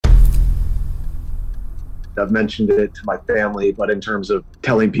I've mentioned it to my family, but in terms of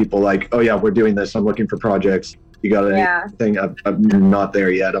telling people like, oh yeah, we're doing this, I'm looking for projects, you got anything? I'm not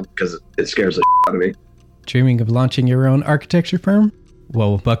there yet because it scares the out of me. Dreaming of launching your own architecture firm?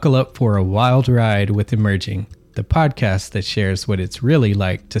 Well, buckle up for a wild ride with Emerging, the podcast that shares what it's really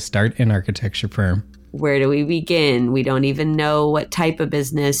like to start an architecture firm. Where do we begin? We don't even know what type of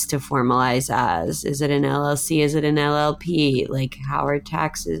business to formalize as. Is it an LLC? Is it an LLP? Like, how are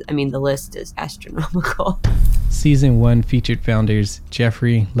taxes? I mean, the list is astronomical. Season 1 featured founders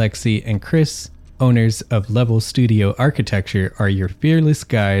Jeffrey, Lexi, and Chris, owners of Level Studio Architecture, are your fearless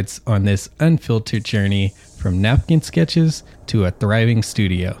guides on this unfiltered journey from napkin sketches to a thriving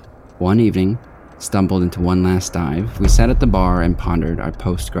studio. One evening, stumbled into one last dive, we sat at the bar and pondered our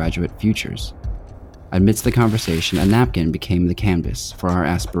postgraduate futures. Amidst the conversation, a napkin became the canvas for our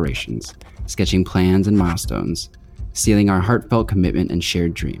aspirations, sketching plans and milestones, sealing our heartfelt commitment and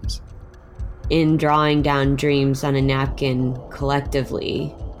shared dreams. In drawing down dreams on a napkin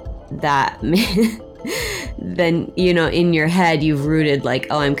collectively, that then, you know, in your head, you've rooted like,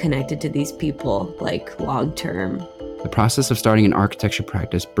 oh, I'm connected to these people, like long term. The process of starting an architecture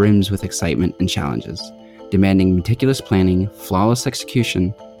practice brims with excitement and challenges, demanding meticulous planning, flawless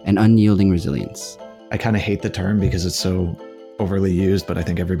execution, and unyielding resilience. I kind of hate the term because it's so overly used, but I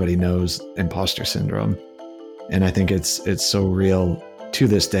think everybody knows imposter syndrome. And I think it's so real to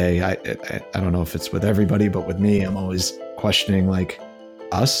this day. I don't know if it's with everybody, but with me, I'm always questioning like,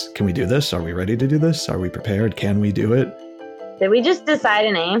 us, can we do this? Are we ready to do this? Are we prepared? Can we do it? Did we just decide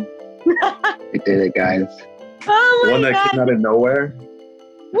a name? We did it, guys. Oh my One that God. came out of nowhere.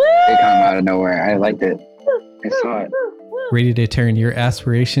 Woo! It came out of nowhere. I liked it. I saw it. Ready to turn your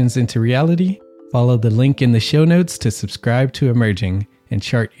aspirations into reality? Follow the link in the show notes to subscribe to Emerging and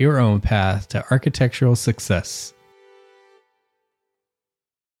chart your own path to architectural success.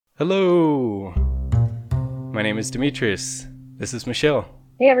 Hello, my name is Demetrius. This is Michelle.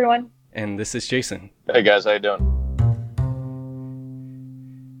 Hey everyone. And this is Jason. Hey guys, how you doing?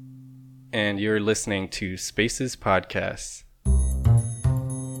 And you're listening to Spaces Podcasts.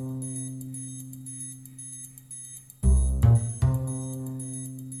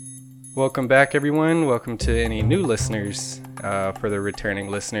 Welcome back, everyone. Welcome to any new listeners. For the returning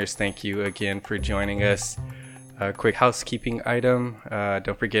listeners, thank you again for joining us. A quick housekeeping item.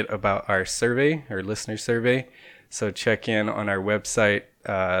 Don't forget about our survey, our listener survey. So check in on our website.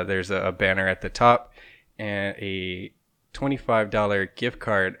 There's a banner at the top and a $25 gift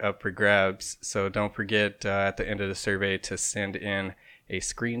card up for grabs. So don't forget at the end of the survey to send in a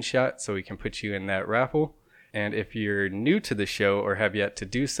screenshot so we can put you in that raffle. And if you're new to the show or have yet to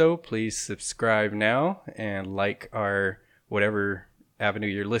do so, please subscribe now and like our whatever avenue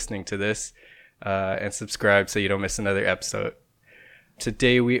you're listening to this, and subscribe so you don't miss another episode.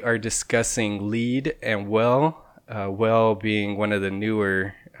 Today we are discussing LEED and WELL, WELL being one of the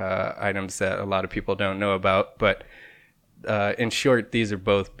newer items that a lot of people don't know about. But in short, these are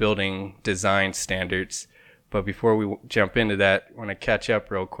both building design standards. But before we jump into that, I want to catch up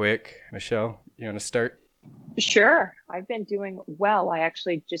real quick. Michelle, you want to start? Sure. I've been doing well. I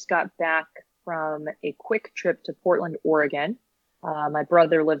actually just got back from a quick trip to Portland, Oregon. My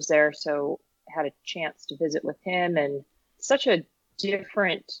brother lives there, so I had a chance to visit with him, and such a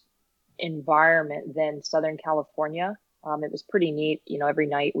different environment than Southern California. It was pretty neat. You know, every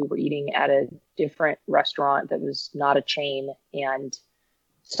night we were eating at a different restaurant that was not a chain. And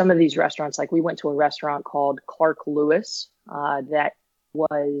some of these restaurants, like we went to a restaurant called Clark Lewis that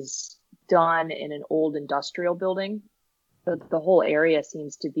was done in an old industrial building. The whole area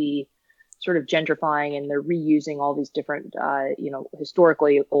seems to be sort of gentrifying, and they're reusing all these different,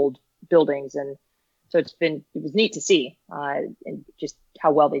 historically old buildings. And so it was neat to see, and just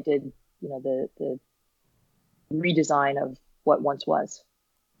how well they did, you know, the redesign of what once was.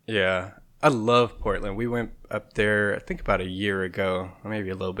 Yeah, I love Portland. We went up there, I think about a year ago, or maybe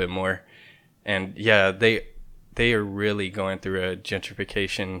a little bit more. And yeah, they are really going through a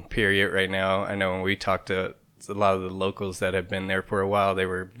gentrification period right now. I know when we talked to a lot of the locals that have been there for a while, they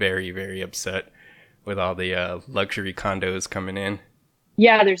were very, very upset with all the luxury condos coming in.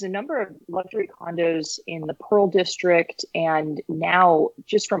 Yeah, there's a number of luxury condos in the Pearl District, and now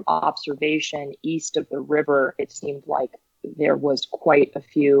just from observation east of the river, it seemed like there was quite a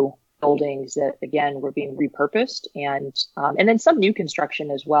few buildings that, again, were being repurposed, and then some new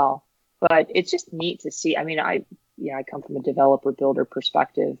construction as well. But it's just neat to see. I mean, I come from a developer builder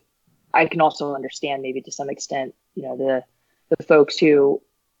perspective. I can also understand maybe to some extent, you know, the folks who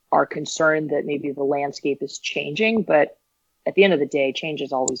are concerned that maybe the landscape is changing, but at the end of the day, change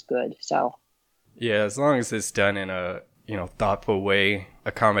is always good. So yeah, as long as it's done in a thoughtful way,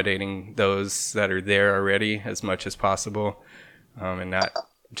 accommodating those that are there already as much as possible, and not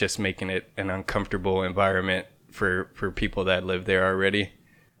just making it an uncomfortable environment for people that live there already.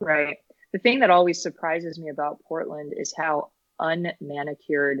 Right. The thing that always surprises me about Portland is how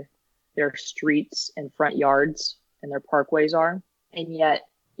unmanicured their streets and front yards and their parkways are. And yet,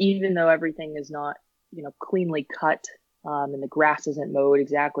 even though everything is not, cleanly cut, and the grass isn't mowed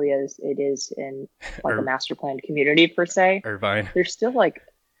exactly as it is in like a master planned community per se, Irvine, there's still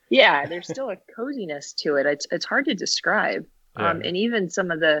there's still a coziness to it. It's hard to describe. Yeah. And even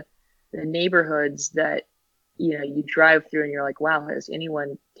some of the neighborhoods that, you drive through and you're like, wow, has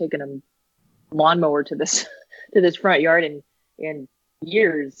anyone taken a lawnmower to this front yard in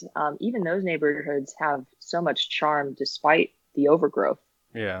years? Even those neighborhoods have so much charm despite the overgrowth.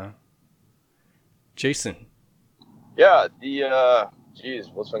 Yeah. Jason. Yeah,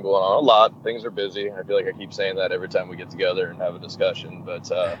 what's been going on? A lot. Things are busy. I feel like I keep saying that every time we get together and have a discussion, but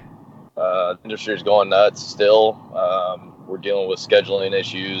the industry's going nuts still. We're dealing with scheduling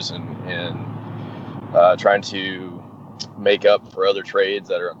issues and trying to make up for other trades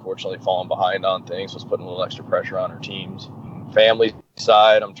that are unfortunately falling behind on things. So it's putting a little extra pressure on our teams. Family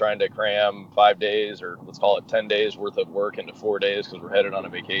side, I'm trying to cram 5 days, or let's call it 10 days worth of work into 4 days because we're headed on a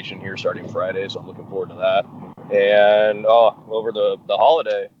vacation here starting Friday. So I'm looking forward to that. And over the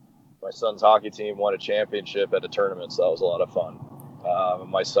holiday, my son's hockey team won a championship at a tournament. So that was a lot of fun.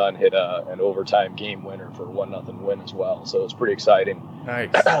 My son hit an overtime game winner for 1-0 win as well. So it's pretty exciting. Nice.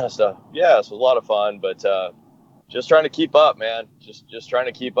 So yeah, so it was a lot of fun, but just trying to keep up, man. Just trying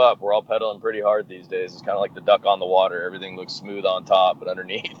to keep up. We're all pedaling pretty hard these days. It's kind of like the duck on the water. Everything looks smooth on top, but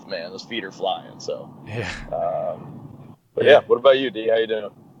underneath, man, those feet are flying. So yeah. But yeah, what about you, D? How you doing?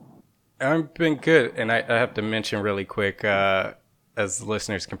 I've been good, and I have to mention really quick, as the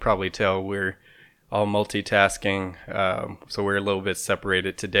listeners can probably tell, we're all multitasking, so we're a little bit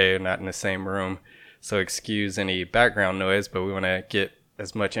separated today, not in the same room. So excuse any background noise, but we want to get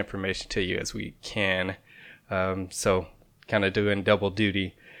as much information to you as we can. So kind of doing double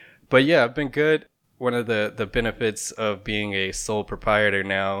duty. But yeah, I've been good. One of the benefits of being a sole proprietor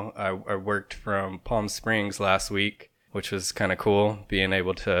now, I worked from Palm Springs last week, which was kind of cool, being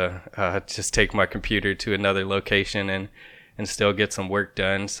able to just take my computer to another location and still get some work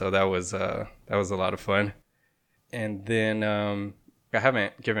done. So that was a lot of fun. And then I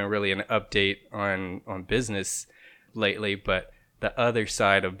haven't given really an update on business lately, but the other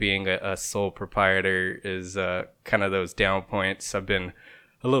side of being a sole proprietor is kind of those down points. I've been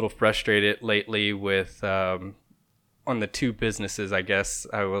a little frustrated lately with on the two businesses, I guess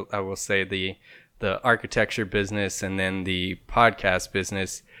I will say the architecture business and then the podcast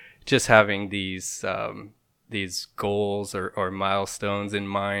business, just having these goals or milestones in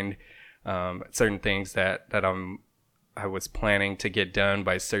mind, certain things that I was planning to get done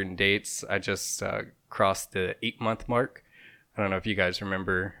by certain dates. I just crossed the 8-month mark. I don't know if you guys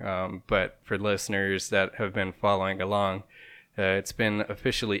remember, but for listeners that have been following along, it's been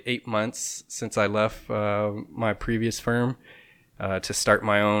officially 8 months since I left my previous firm to start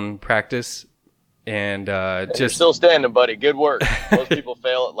my own practice. And you're still standing, buddy. Good work. Most people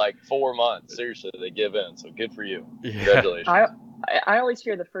fail at like 4 months. Seriously, they give in. So good for you. Yeah. Congratulations. I always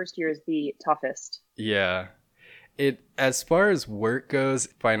hear the first year is the toughest. Yeah. It, as far as work goes,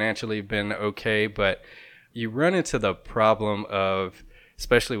 financially been okay, but you run into the problem of,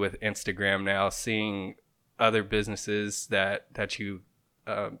 especially with Instagram now, seeing other businesses that you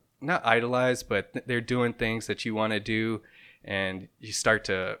not idolize, but they're doing things that you want to do, and you start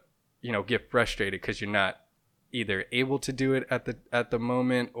to get frustrated because you're not either able to do it at the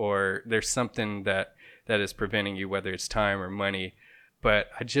moment, or there's something that is preventing you, whether it's time or money. But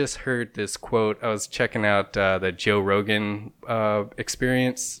I just heard this quote. I was checking out the Joe Rogan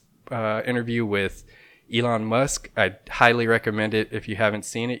Experience interview with Elon Musk. I highly recommend it if you haven't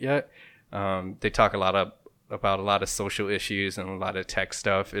seen it yet. They talk about a lot of social issues and a lot of tech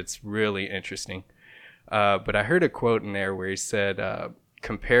stuff. It's really interesting. But I heard a quote in there where he said,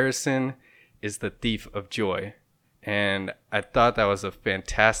 comparison is the thief of joy. And I thought that was a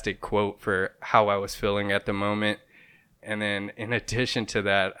fantastic quote for how I was feeling at the moment. And then in addition to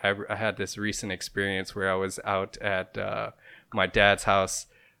that, I had this recent experience where I was out at my dad's house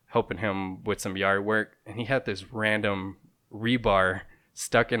helping him with some yard work, and he had this random rebar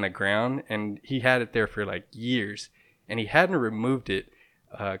stuck in the ground, and he had it there for like years, and he hadn't removed it,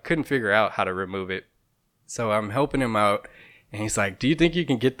 couldn't figure out how to remove it. So I'm helping him out, and he's like, do you think you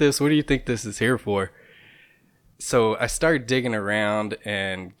can get this? What do you think this is here for? So I start digging around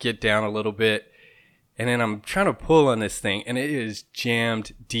and get down a little bit, and then I'm trying to pull on this thing, and it is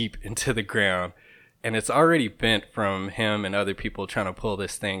jammed deep into the ground. and it's already bent from him and other people trying to pull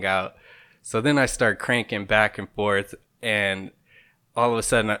this thing out. So then I start cranking back and forth, and all of a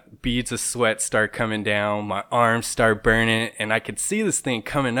sudden beads of sweat start coming down, my arms start burning, and I could see this thing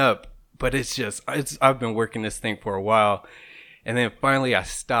coming up, but I've been working this thing for a while. And then finally I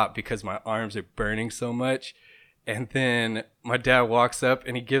stopped because my arms are burning so much. And then my dad walks up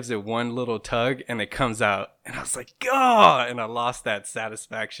and he gives it one little tug and it comes out. And I was like, "God!" And I lost that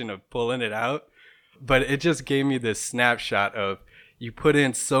satisfaction of pulling it out. But it just gave me this snapshot of, you put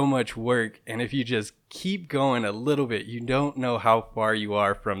in so much work, and if you just keep going a little bit, you don't know how far you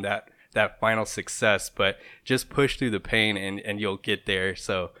are from that final success, but just push through the pain and you'll get there.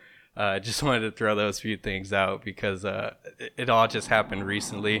 So just wanted to throw those few things out because it all just happened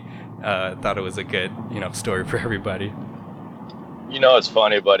recently. Thought it was a good, story for everybody. It's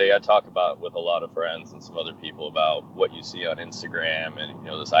funny, buddy. I talk about with a lot of friends and some other people about what you see on Instagram and,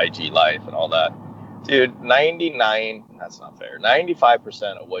 this IG life and all that. Dude,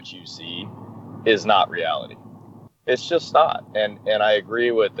 95% of what you see is not reality. It's just not. And I agree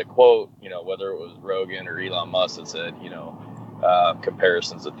with the quote, whether it was Rogan or Elon Musk that said,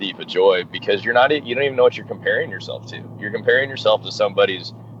 comparison's a thief of joy, because you don't even know what you're comparing yourself to. You're comparing yourself to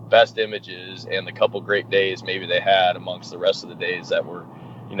somebody's best images and the couple great days maybe they had amongst the rest of the days that were,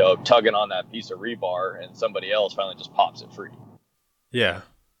 tugging on that piece of rebar, and somebody else finally just pops it free. Yeah,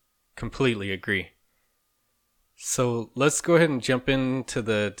 completely agree. So let's go ahead and jump into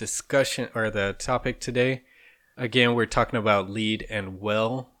the discussion or the topic today. Again, we're talking about LEED and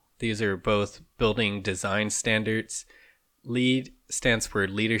WELL. These are both building design standards. LEED stands for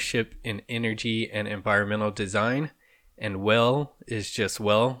Leadership in Energy and Environmental Design, and WELL is just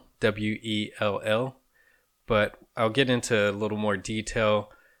WELL, W-E-L-L. But I'll get into a little more detail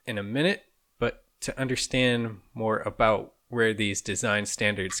in a minute. But to understand more about where these design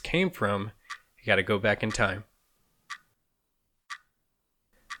standards came from, you got to go back in time.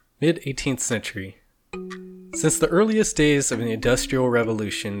 Mid-18th century. Since the earliest days of the Industrial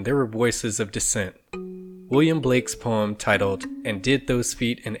Revolution, there were voices of dissent. William Blake's poem titled "And Did Those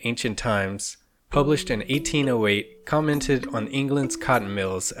Feet in Ancient Times," published in 1808, commented on England's cotton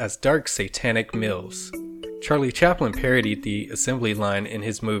mills as dark satanic mills. Charlie Chaplin parodied the assembly line in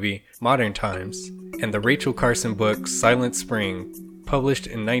his movie Modern Times, and the Rachel Carson book Silent Spring, published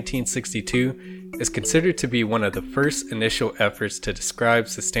in 1962, is considered to be one of the first initial efforts to describe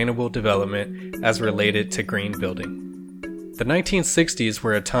sustainable development as related to green building. The 1960s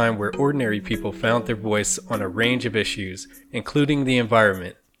were a time where ordinary people found their voice on a range of issues, including the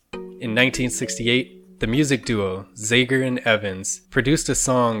environment. In 1968, the music duo Zager and Evans produced a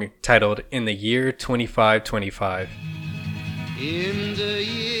song titled "In the Year 2525." In the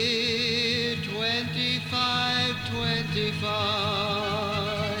year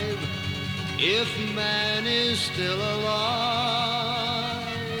 2525, if man is still alive,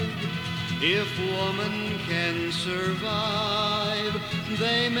 if woman can survive,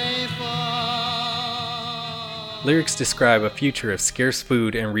 they may find. Lyrics describe a future of scarce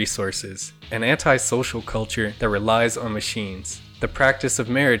food and resources, an anti-social culture that relies on machines. The practice of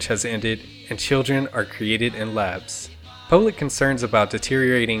marriage has ended, and children are created in labs. Public concerns about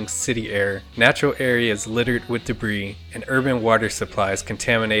deteriorating city air, natural areas littered with debris, and urban water supplies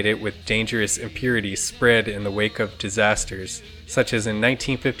contaminated with dangerous impurities spread in the wake of disasters, such as in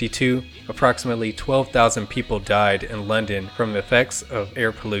 1952, approximately 12,000 people died in London from the effects of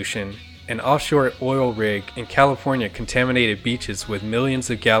air pollution. An offshore oil rig in California contaminated beaches with millions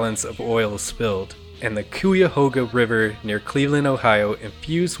of gallons of oil spilled, and the Cuyahoga River near Cleveland, Ohio,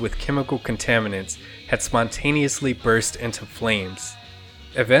 infused with chemical contaminants, had spontaneously burst into flames.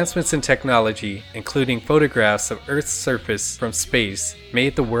 Advancements in technology, including photographs of Earth's surface from space,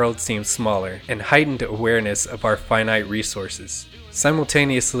 made the world seem smaller and heightened awareness of our finite resources.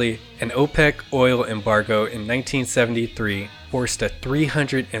 Simultaneously, an OPEC oil embargo in 1973 forced a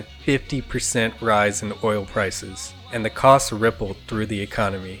 350% rise in oil prices, and the costs rippled through the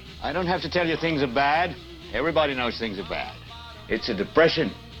economy. I don't have to tell you things are bad. Everybody knows things are bad. It's a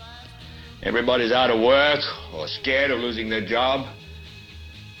depression. Everybody's out of work or scared of losing their job.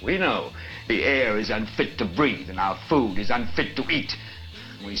 We know the air is unfit to breathe and our food is unfit to eat.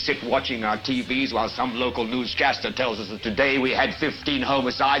 We sit watching our TVs while some local newscaster tells us that today we had 15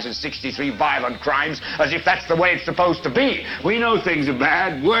 homicides and 63 violent crimes, as if that's the way it's supposed to be. We know things are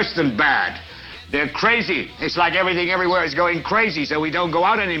bad, worse than bad. They're crazy. It's like everything everywhere is going crazy, so we don't go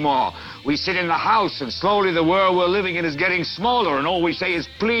out anymore. We sit in the house, and slowly the world we're living in is getting smaller, and all we say is,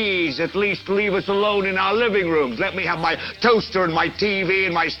 please, at least leave us alone in our living rooms. Let me have my toaster and my TV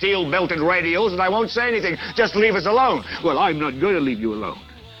and my steel-belted radios, and I won't say anything. Just leave us alone. Well, I'm not going to leave you alone.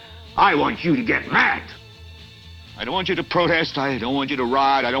 I want you to get mad. I don't want you to protest. I don't want you to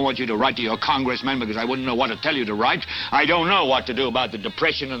riot. I don't want you to write to your congressman because I wouldn't know what to tell you to write. I don't know what to do about the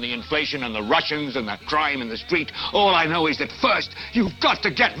depression and the inflation and the Russians and the crime in the street. All I know is that first, you've got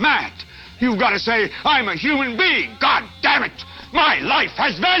to get mad. You've got to say, I'm a human being. God damn it. My life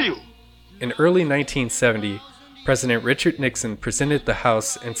has value. In early 1970, President Richard Nixon presented the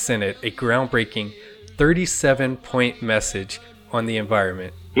House and Senate a groundbreaking 37-point message on the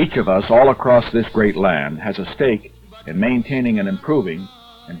environment. Each of us all across this great land has a stake in maintaining and improving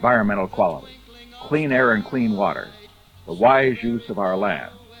environmental quality, clean air and clean water, the wise use of our land,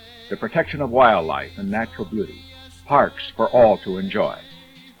 the protection of wildlife and natural beauty, parks for all to enjoy.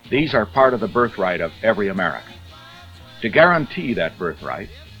 These are part of the birthright of every American. To guarantee that birthright,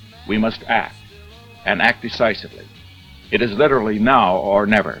 we must act, and act decisively. It is literally now or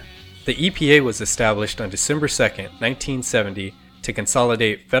never. The EPA was established on December 2nd, 1970, to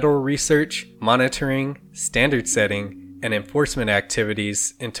consolidate federal research, monitoring, standard setting, and enforcement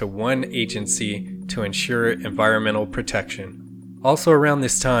activities into one agency to ensure environmental protection. Also around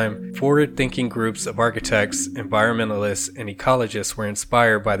this time, forward-thinking groups of architects, environmentalists, and ecologists were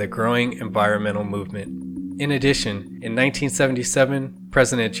inspired by the growing environmental movement. In addition, in 1977,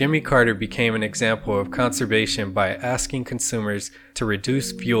 President Jimmy Carter became an example of conservation by asking consumers to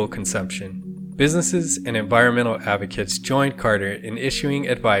reduce fuel consumption. Businesses and environmental advocates joined Carter in issuing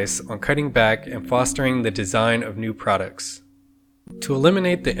advice on cutting back and fostering the design of new products. To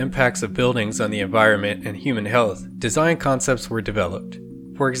eliminate the impacts of buildings on the environment and human health, design concepts were developed.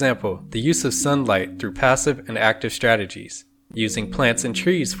 For example, the use of sunlight through passive and active strategies, using plants and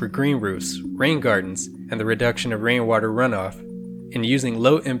trees for green roofs, rain gardens, and the reduction of rainwater runoff, and using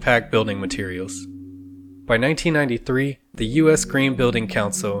low-impact building materials. By 1993, the U.S. Green Building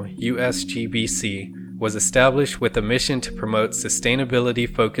Council, USGBC, was established with a mission to promote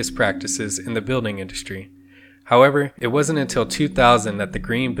sustainability-focused practices in the building industry. However, it wasn't until 2000 that the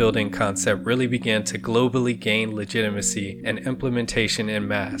green building concept really began to globally gain legitimacy and implementation en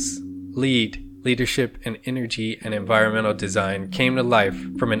masse. LEED, Leadership in Energy and Environmental Design, came to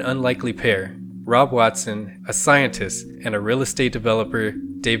life from an unlikely pair, Rob Watson, a scientist, and a real estate developer,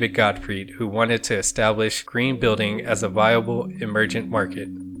 David Gottfried, who wanted to establish green building as a viable emergent market.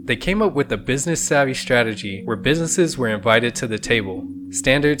 They came up with a business-savvy strategy where businesses were invited to the table.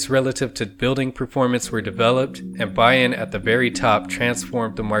 Standards relative to building performance were developed, and buy-in at the very top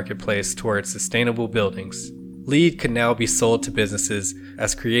transformed the marketplace towards sustainable buildings. LEED could now be sold to businesses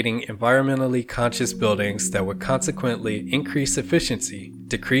as creating environmentally conscious buildings that would consequently increase efficiency,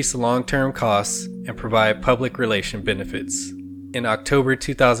 decrease long-term costs, and provide public relation benefits. In October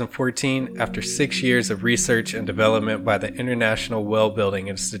 2014, after 6 years of research and development by the International Well Building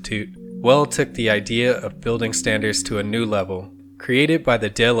Institute, WELL took the idea of building standards to a new level. Created by the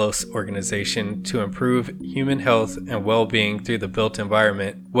Delos organization to improve human health and well-being through the built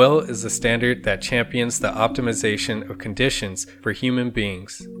environment, WELL is a standard that champions the optimization of conditions for human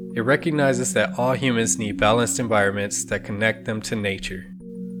beings. It recognizes that all humans need balanced environments that connect them to nature.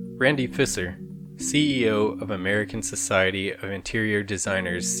 Randy Fisser, CEO of American Society of Interior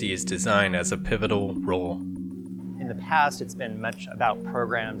Designers, sees design as a pivotal role. In the past, it's been much about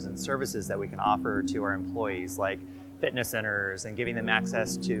programs and services that we can offer to our employees, like fitness centers and giving them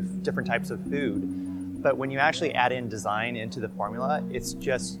access to different types of food. But when you actually add in design into the formula, it's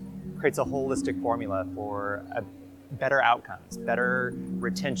just creates a holistic formula for better outcomes, better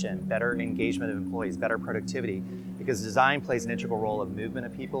retention, better engagement of employees, better productivity, because design plays an integral role of movement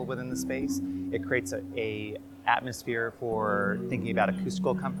of people within the space. It creates a atmosphere for thinking about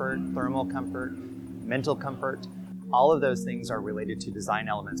acoustical comfort, thermal comfort, mental comfort. All of those things are related to design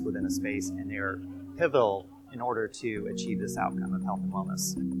elements within a space, and they are pivotal in order to achieve this outcome of health and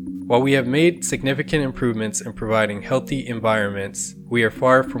wellness. While we have made significant improvements in providing healthy environments, we are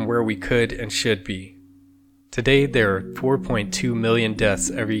far from where we could and should be. Today, there are 4.2 million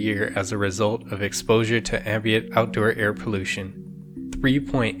deaths every year as a result of exposure to ambient outdoor air pollution,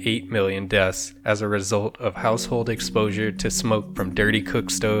 3.8 million deaths as a result of household exposure to smoke from dirty cook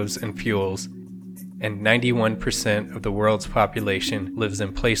stoves and fuels, and 91% of the world's population lives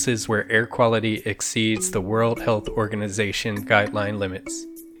in places where air quality exceeds the World Health Organization guideline limits.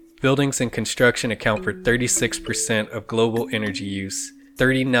 Buildings and construction account for 36% of global energy use,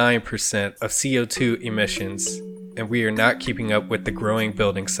 39% of CO2 emissions, and we are not keeping up with the growing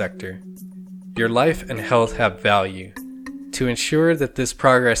building sector. Your life and health have value. To ensure that this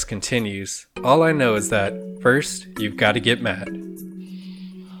progress continues, all I know is that, first, you've got to get mad.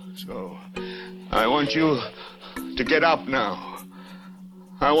 So, I want you to get up now.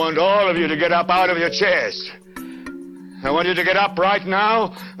 I want all of you to get up out of your chairs. I want you to get up right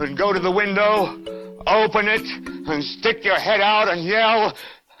now and go to the window, open it, and stick your head out and yell,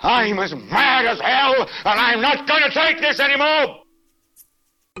 "I'm as mad as hell, and I'm not going to take this anymore!"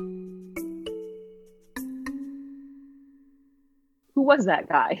 Who was that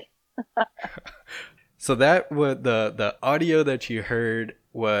guy? So that what the audio that you heard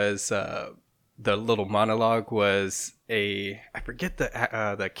was the little monologue was I forget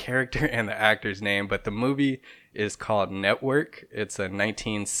the character and the actor's name, but the movie is called Network. It's a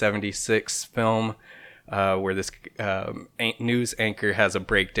 1976 film where this news anchor has a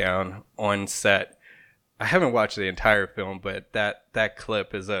breakdown on set. I haven't watched the entire film, but that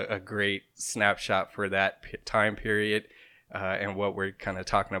clip is a great snapshot for that time period and what we're kind of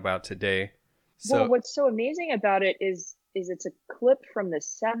talking about today. So, well, what's so amazing about it is it's a clip from the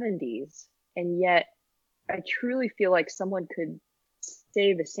 70s, and yet I truly feel like someone could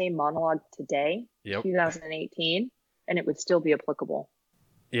say the same monologue today, 2018, and it would still be applicable.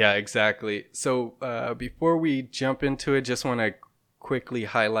 Yeah, exactly. So before we jump into it, just want to quickly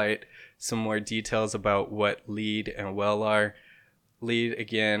highlight some more details about what LEED and WELL are. LEED,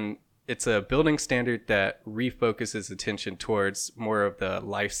 again, it's a building standard that refocuses attention towards more of the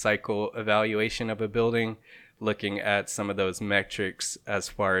life cycle evaluation of a building, looking at some of those metrics as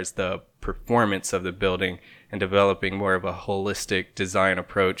far as the performance of the building and developing more of a holistic design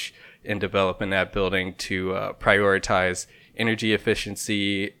approach in developing that building to prioritize energy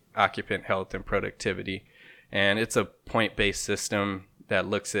efficiency, occupant health, and productivity. And it's a point-based system that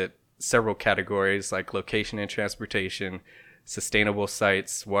looks at several categories like location and transportation, sustainable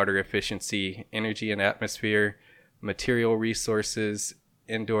sites, water efficiency, energy and atmosphere, material resources,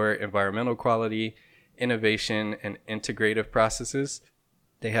 indoor environmental quality, innovation, and integrative processes.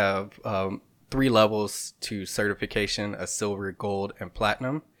 They have 3 levels to certification: a silver, gold, and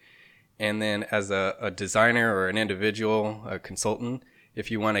platinum. And then as a designer or an individual, a consultant,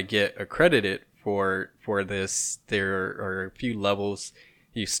 if you want to get accredited for this, there are a few levels.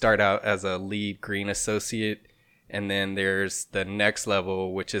 You start out as a LEED Green Associate, and then there's the next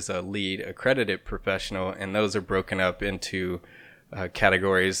level, which is a LEED Accredited Professional, and those are broken up into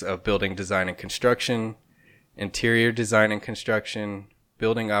categories of building design and construction, interior design and construction,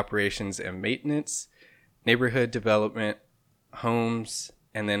 building operations and maintenance, neighborhood development, homes,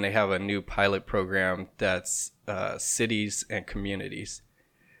 and then they have a new pilot program that's cities and communities.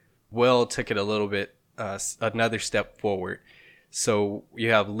 WELL took it a little bit, another step forward. So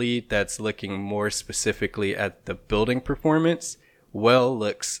you have LEED that's looking more specifically at the building performance. WELL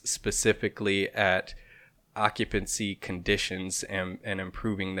looks specifically at occupancy conditions and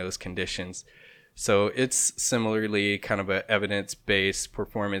improving those conditions. So it's similarly kind of an evidence-based,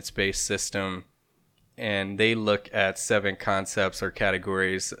 performance-based system. And they look at 7 concepts or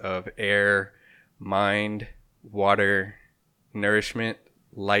categories of air, mind, water, nourishment,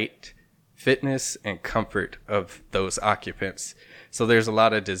 light, fitness, and comfort of those occupants. So there's a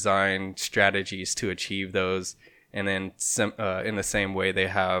lot of design strategies to achieve those. And then in the same way, they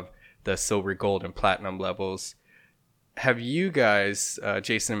have the silver, gold, and platinum levels. Have you guys,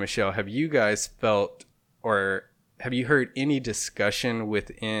 Jason and Michelle, have you guys felt, or have you heard any discussion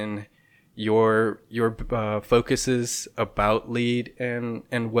within your focuses about LEED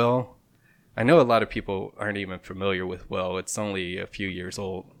and WELL? I know a lot of people aren't even familiar with WELL. It's only a few years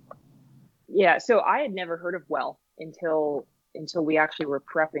old. Yeah, so I had never heard of WELL until we actually were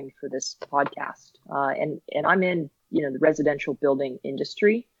prepping for this podcast. And I'm in, the residential building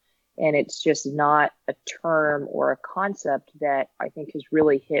industry, and it's just not a term or a concept that I think has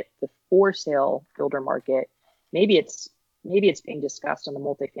really hit the for sale builder market. Maybe it's being discussed on the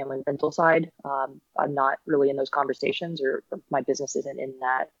multifamily rental side. I'm not really in those conversations, or my business isn't in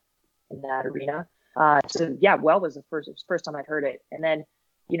that arena. So yeah, WELL was the first time I'd heard it. And then,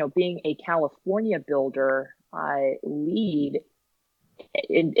 being a California builder, LEED,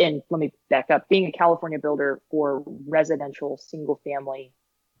 and let me back up, being a California builder for residential single family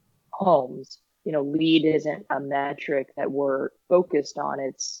homes, LEED isn't a metric that we're focused on.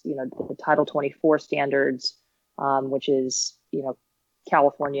 It's, the Title 24 standards, which is,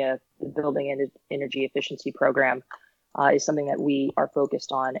 California, the Building and Energy Efficiency Program, is something that we are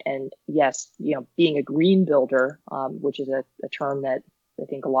focused on. And yes, being a green builder, which is a term that I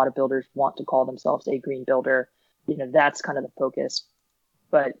think a lot of builders want to call themselves a green builder, that's kind of the focus.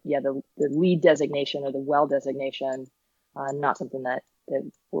 But yeah, the LEED designation or the WELL designation, not something that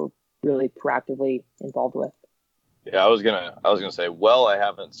we're really proactively involved with. Yeah, I was gonna say, WELL, I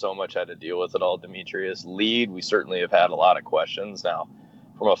haven't so much had to deal with it all, Demetrius. LEED, we certainly have had a lot of questions. Now,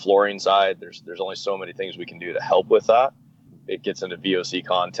 from a flooring side, there's only so many things we can do to help with that. It gets into VOC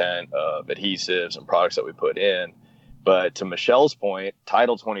content of adhesives and products that we put in. But to Michelle's point,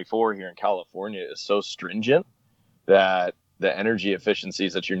 Title 24 here in California is so stringent that the energy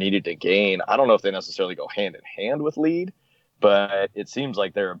efficiencies that you're needed to gain, I don't know if they necessarily go hand in hand with LEED, but it seems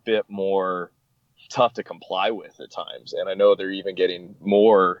like they're a bit more tough to comply with at times. And I know they're even getting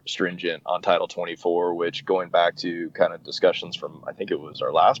more stringent on Title 24, which, going back to kind of discussions from, I think it was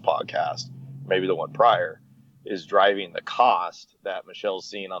our last podcast, maybe the one prior, is driving the cost that Michelle's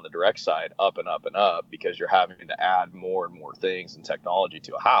seeing on the direct side up and up and up, because you're having to add more and more things and technology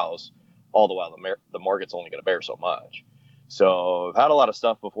to a house, all the while the market's only going to bear so much. So I've had a lot of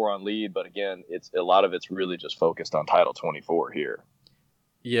stuff before on LEED, but again, it's a lot of it's really just focused on Title 24 here.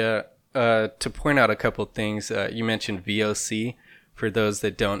 Yeah. To point out a couple things, you mentioned VOC. For those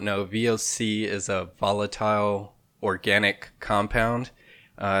that don't know, VOC is a volatile organic compound,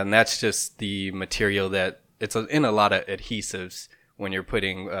 and that's just the material that it's in a lot of adhesives when you're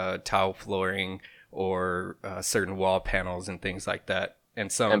putting tile flooring or certain wall panels and things like that. And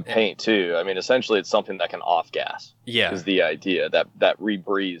paint too. I mean, essentially it's something that can off gas. Yeah. Is the idea that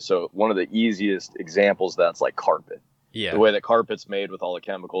rebreathes. So one of the easiest examples that's like carpet. Yeah. The way that carpet's made with all the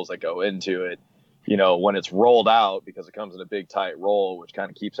chemicals that go into it, you know, when it's rolled out, because it comes in a big tight roll, which kind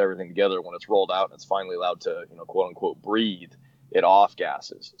of keeps everything together, when it's rolled out and it's finally allowed to, you know, quote unquote breathe, it off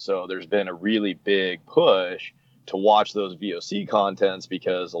gases. So there's been a really big push to watch those VOC contents,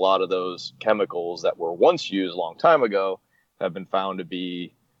 because a lot of those chemicals that were once used a long time ago have been found to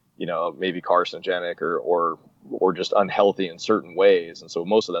be, you know, maybe carcinogenic or just unhealthy in certain ways. And so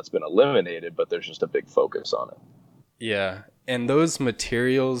most of that's been eliminated, but there's just a big focus on it. Yeah. And those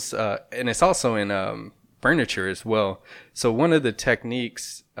materials, and it's also in furniture as well. So one of the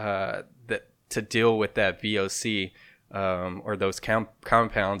techniques that to deal with that VOC or those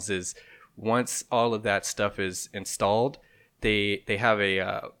compounds is, once all of that stuff is installed, they have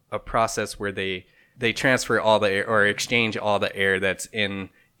a process where they transfer all the air, or exchange all the air that's in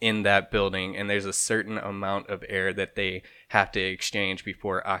that building, and there's a certain amount of air that they have to exchange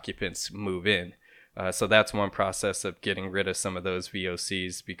before occupants move in. So that's one process of getting rid of some of those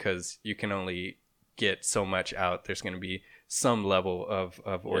VOCs, because you can only get so much out. There's going to be some level of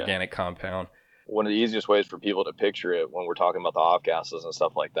organic compound. One of the easiest ways for people to picture it when we're talking about the off gases and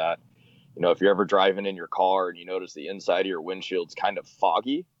stuff like that, you know, if you're ever driving in your car and you notice the inside of your windshield's kind of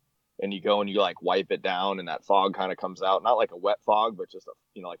foggy, and you go and you like wipe it down and that fog kind of comes out, not like a wet fog, but just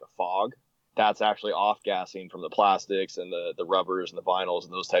like a fog. That's actually off gassing from the plastics and the rubbers and the vinyls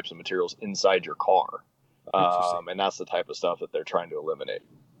and those types of materials inside your car. And that's the type of stuff that they're trying to eliminate.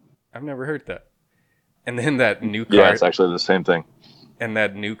 I've never heard that. And then that new car. Yeah, it's actually the same thing. And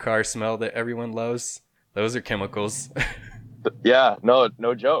that new car smell that everyone loves, those are chemicals. Yeah,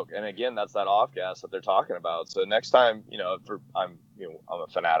 no joke. And again, that's that off gas that they're talking about. So next time, you know, I'm a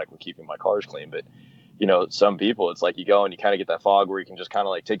fanatic with keeping my cars clean, but you know, some people, it's like you go and you kind of get that fog where you can just kind of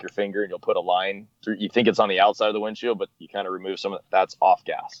like take your finger and you'll put a line through. You think it's on the outside of the windshield, but you kind of remove some of that's off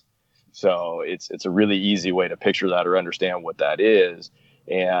gas. So it's a really easy way to picture that or understand what that is.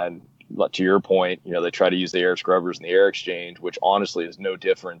 And to your point, you know, they try to use the air scrubbers and the air exchange, which honestly is no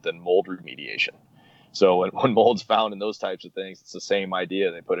different than mold remediation. So when mold's found in those types of things, it's the same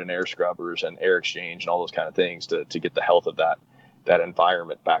idea. They put in air scrubbers and air exchange and all those kind of things to get the health of that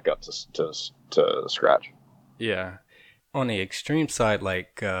environment back up to scratch. Yeah. On the extreme side,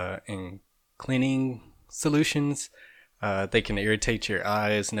 like in cleaning solutions, they can irritate your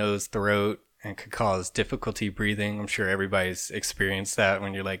eyes, nose, throat, and could cause difficulty breathing. I'm sure everybody's experienced that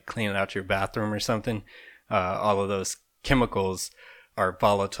when you're like cleaning out your bathroom or something. All of those chemicals are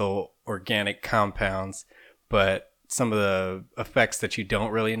volatile organic compounds, but some of the effects that you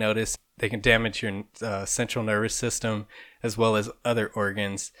don't really notice, they can damage your central nervous system as well as other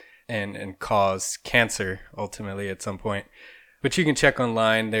organs and cause cancer ultimately at some point. But you can check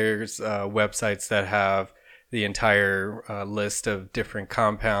online. There's websites that have the entire list of different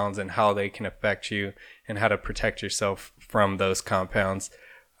compounds and how they can affect you and how to protect yourself from those compounds.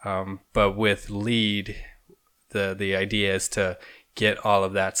 But with LEED, the idea is to get all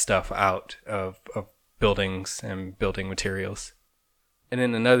of that stuff out of buildings and building materials. And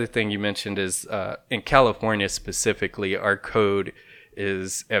then another thing you mentioned is in California specifically, our code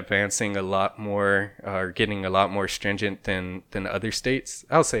is advancing a lot more, or getting a lot more stringent than other states.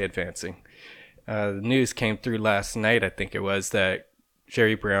 I'll say advancing. The news came through last night, I think it was, that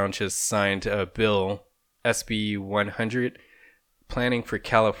Jerry Brown just signed a bill, SB 100, planning for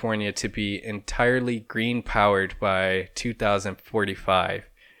California to be entirely green powered by 2045.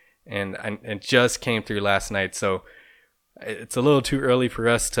 And it just came through last night, so it's a little too early for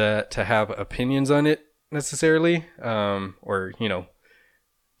us to have opinions on it necessarily, or, you know,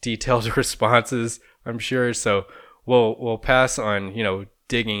 detailed responses, I'm sure. So we'll pass on,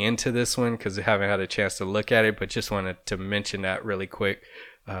 digging into this one because we haven't had a chance to look at it, but just wanted to mention that really quick.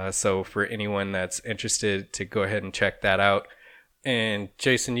 So for anyone that's interested to go ahead and check that out. And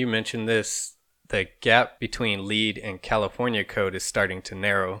Jason, you mentioned this, the gap between LEED and California code is starting to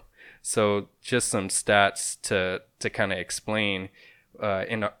narrow. So just some stats to kind of explain,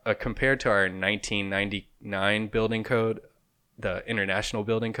 compared to our 1999 building code, the International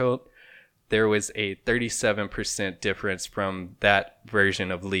Building Code, there was a 37% difference from that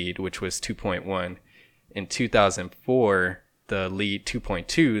version of LEED, which was 2.1. In 2004, the LEED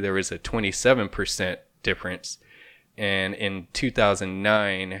 2.2, there was a 27% difference. And in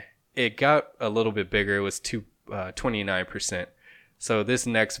 2009, it got a little bit bigger. It was 29%. So this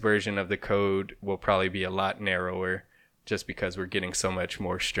next version of the code will probably be a lot narrower just because we're getting so much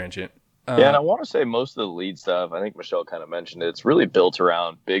more stringent. Yeah, and I want to say most of the LEED stuff, I think Michelle kind of mentioned it, it's really built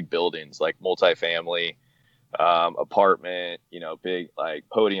around big buildings like multifamily, apartment, big like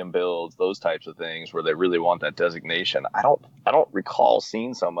podium builds, those types of things where they really want that designation. I don't recall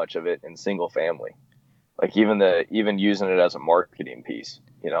seeing so much of it in single family. Like even using it as a marketing piece,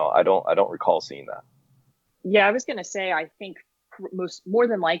 I don't recall seeing that. Yeah, I was going to say, I think more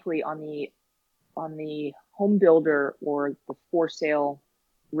than likely on the home builder or the for sale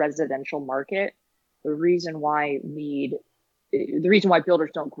residential market, the reason why builders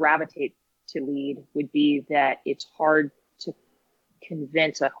don't gravitate to LEED would be that it's hard to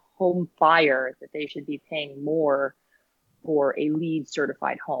convince a home buyer that they should be paying more for a LEED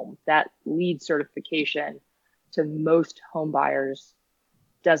certified home. That LEED certification to most home buyers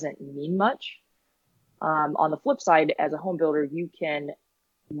doesn't mean much. On the flip side, as a home builder, you can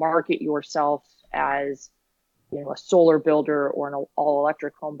market yourself as a solar builder or an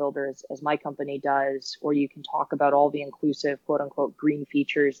all-electric home builder, as my company does, or you can talk about all the inclusive, quote-unquote, green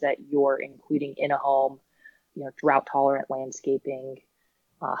features that you're including in a home, drought-tolerant landscaping,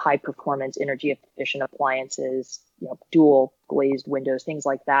 high-performance, energy-efficient appliances, dual glazed windows, things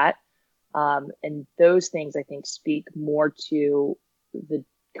like that. And those things, I think, speak more to the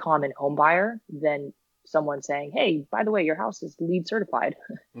common home buyer than someone saying, hey, by the way, your house is LEED certified.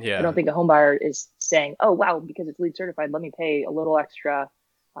 Yeah. I don't think a home buyer is saying, oh, wow, because it's LEED certified, let me pay a little extra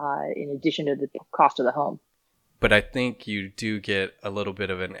in addition to the cost of the home. But I think you do get a little bit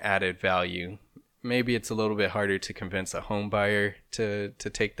of an added value. Maybe it's a little bit harder to convince a home buyer to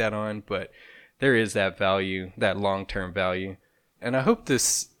take that on, but there is that value, that long-term value. And I hope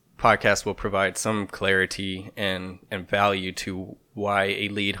this podcast will provide some clarity and value to why a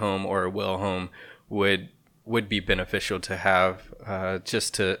LEED home or a WELL home would be beneficial to have,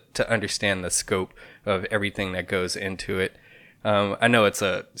 just to understand the scope of everything that goes into it. I know it's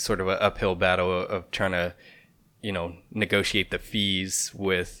a sort of an uphill battle of trying to, negotiate the fees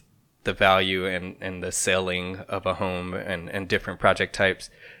with the value and the selling of a home and different project types.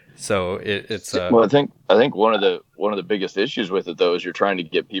 So it's well, I think one of the biggest issues with it though is you're trying to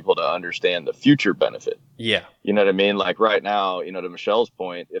get people to understand the future benefit. Yeah. You know what I mean? Like right now, to Michelle's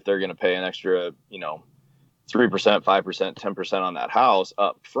point, if they're going to pay an extra, 3%, 5%, 10% on that house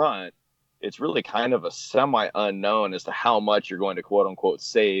up front, it's really kind of a semi unknown as to how much you're going to quote unquote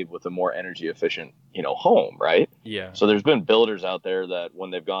save with a more energy efficient, home, right? Yeah. So there's been builders out there that when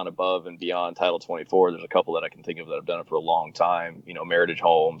they've gone above and beyond Title 24, there's a couple that I can think of that have done it for a long time, Meritage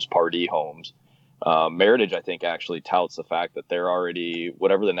Homes, Pardee Homes. Meritage, I think, actually touts the fact that they're already,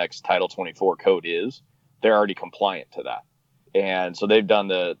 whatever the next Title 24 code is, they're already compliant to that. And so they've done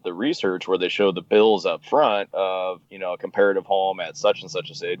the research where they show the bills up front of, a comparative home at such and such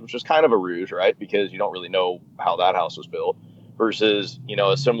a stage, which is kind of a ruse, right? Because you don't really know how that house was built versus,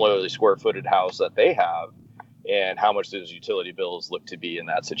 a similarly square footed house that they have and how much those utility bills look to be in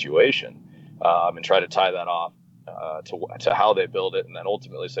that situation, and try to tie that off to how they build it. And then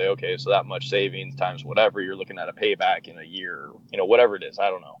ultimately say, okay, so that much savings times whatever, you're looking at a payback in a year, whatever it is. I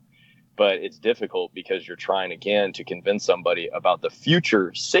don't know. But it's difficult because you're trying, again, to convince somebody about the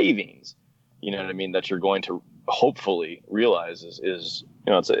future savings, that you're going to hopefully realize is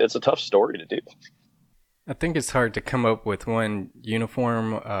it's a tough story to do. I think it's hard to come up with one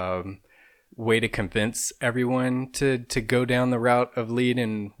uniform way to convince everyone to go down the route of LEED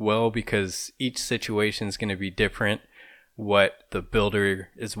and WELL, because each situation is going to be different. What the builder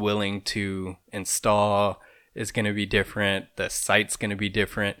is willing to install is going to be different. The site's going to be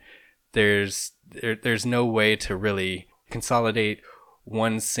different. There's no way to really consolidate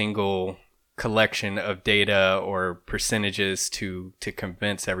one single collection of data or percentages to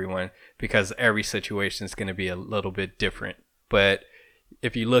convince everyone, because every situation is going to be a little bit different. But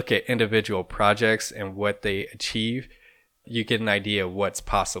if you look at individual projects and what they achieve, you get an idea of what's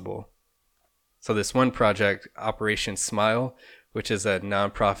possible. So this one project, Operation Smile, which is a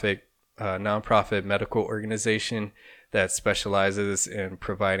nonprofit medical organization that specializes in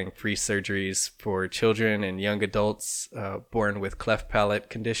providing free surgeries for children and young adults born with cleft palate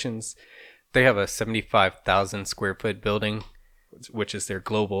conditions. They have a 75,000 square foot building, which is their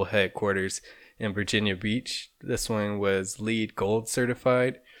global headquarters in Virginia Beach. This one was LEED Gold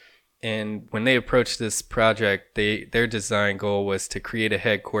certified. And when they approached this project, their design goal was to create a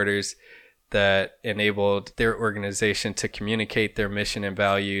headquarters that enabled their organization to communicate their mission and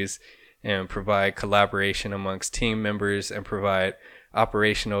values and provide collaboration amongst team members and provide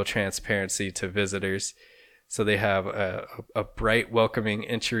operational transparency to visitors. So they have a bright, welcoming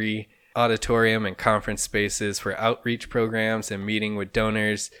entry auditorium and conference spaces for outreach programs and meeting with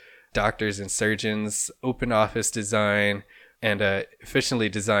donors, doctors and surgeons, open office design, and a efficiently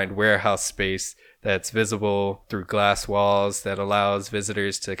designed warehouse space that's visible through glass walls that allows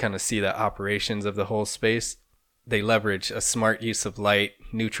visitors to kind of see the operations of the whole space. They leverage a smart use of light,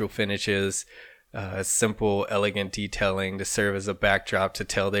 neutral finishes, simple, elegant detailing to serve as a backdrop to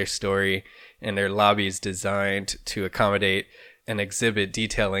tell their story, and their lobby is designed to accommodate an exhibit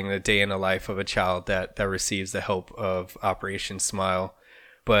detailing the day in the life of a child that receives the help of Operation Smile.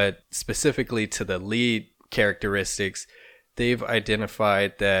 But specifically to the LEED characteristics, they've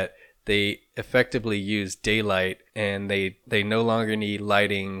identified that they effectively use daylight, and they no longer need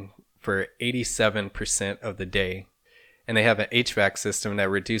lighting for 87% of the day. And they have an HVAC system that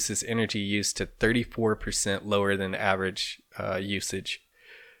reduces energy use to 34% lower than average usage.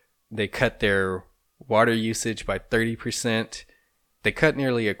 They cut their water usage by 30%. They cut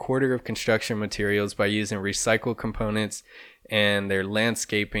nearly a quarter of construction materials by using recycled components, and their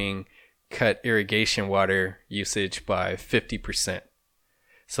landscaping cut irrigation water usage by 50%.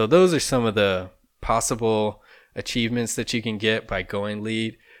 So those are some of the possible achievements that you can get by going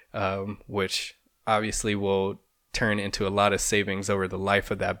LEED, which obviously will turn into a lot of savings over the life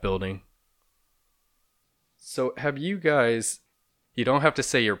of that building. So have you guys, you don't have to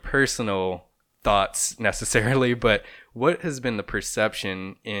say your personal thoughts necessarily, but what has been the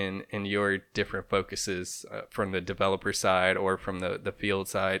perception in your different focuses from the developer side or from the field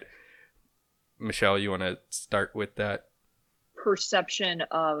side? Michelle, you want to start with that? Perception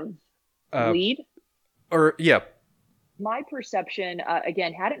of LEED? Or, yeah. My perception,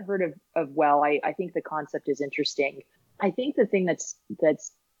 again, hadn't heard of WELL. I think the concept is interesting. I think the thing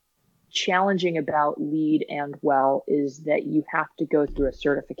that's challenging about LEED and WELL is that you have to go through a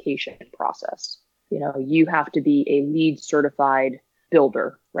certification process. You know, you have to be a LEED certified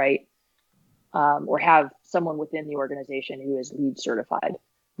builder, right? Or have someone within the organization who is LEED certified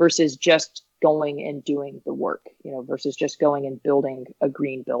versus just going and doing the work, you know, versus just going and building a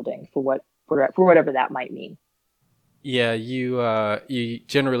green building for whatever that might mean. Yeah, you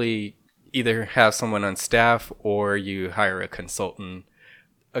generally either have someone on staff or you hire a consultant.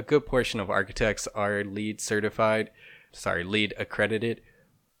 A good portion of architects are LEED accredited.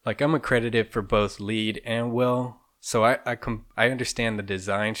 Like, I'm accredited for both LEED and WELL, so I understand the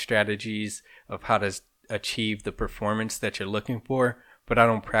design strategies of how to achieve the performance that you're looking for, but I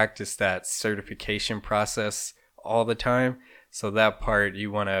don't practice that certification process all the time. So that part,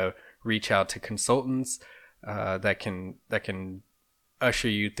 you want to reach out to consultants that can usher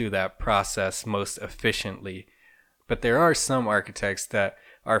you through that process most efficiently. But there are some architects that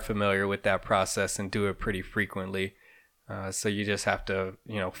are familiar with that process and do it pretty frequently. So you just have to,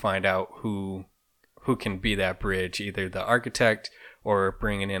 find out who can be that bridge, either the architect or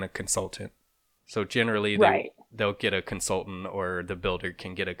bringing in a consultant. So generally, they'll get a consultant, or the builder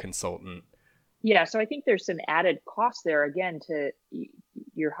can get a consultant. Yeah, so I think there's some added cost there. Again,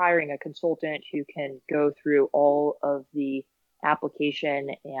 you're hiring a consultant who can go through all of the application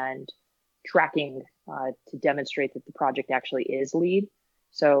and tracking to demonstrate that the project actually is LEED.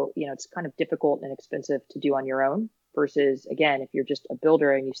 So, it's kind of difficult and expensive to do on your own versus, again, if you're just a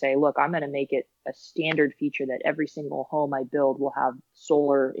builder and you say, look, I'm going to make it a standard feature that every single home I build will have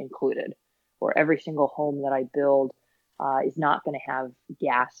solar included, or every single home that I build is not going to have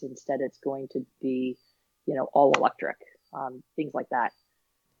gas. Instead, it's going to be, all electric, things like that.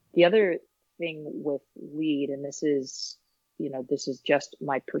 The other thing with LEED, and this is just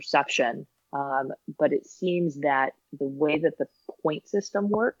my perception, but it seems that the way that the point system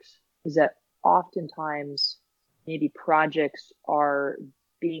works is that oftentimes maybe projects are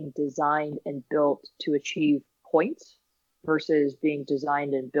being designed and built to achieve points versus being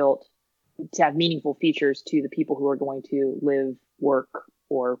designed and built to have meaningful features to the people who are going to live, work,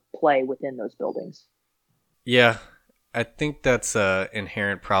 or play within those buildings. Yeah, I think that's an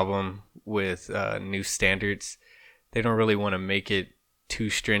inherent problem with new standards. They don't really want to make it too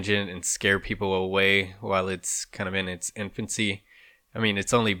stringent and scare people away while it's kind of in its infancy. I mean,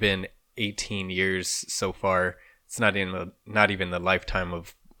 it's only been 18 years so far. It's not even the lifetime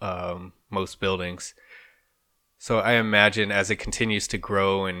of most buildings. So I imagine as it continues to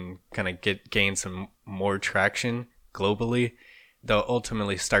grow and kind of gain some more traction globally, they'll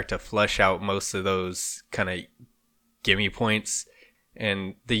ultimately start to flush out most of those kind of gimme points.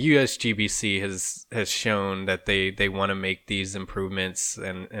 And the USGBC has shown that they want to make these improvements,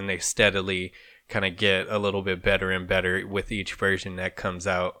 and they steadily kind of get a little bit better and better with each version that comes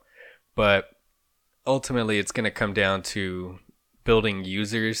out. But ultimately, it's going to come down to building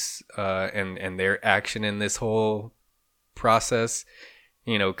users and their action in this whole process.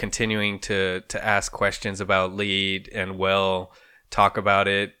 You know, continuing to ask questions about LEED and well, talk about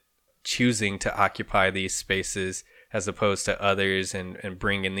it, choosing to occupy these spaces as opposed to others, and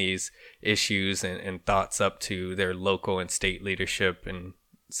bringing these issues and thoughts up to their local and state leadership and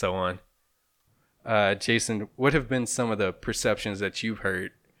so on. Jason, what have been some of the perceptions that you've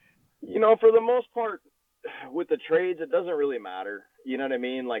heard? You know, for the most part, with the trades, it doesn't really matter. You know what I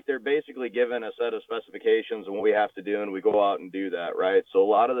mean? Like, they're basically given a set of specifications and what we have to do, and we go out and do that, right? So a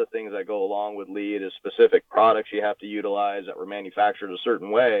lot of the things that go along with LEED is specific products you have to utilize that were manufactured a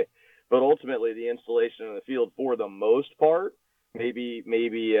certain way. But ultimately, the installation in the field, for the most part, maybe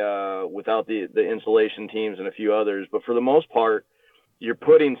without the installation teams and a few others, but for the most part, you're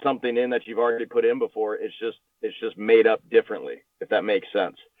putting something in that you've already put in before. It's just made up differently, if that makes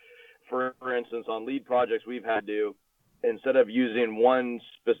sense. For instance, on LEED projects we've had to, instead of using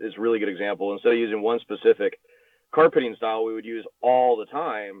it's a really good example, instead of using one specific carpeting style we would use all the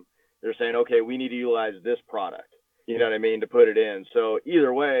time, they're saying, okay, we need to utilize this product. You know what I mean, to put it in. So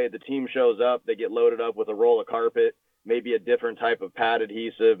either way, the team shows up, they get loaded up with a roll of carpet, maybe a different type of pad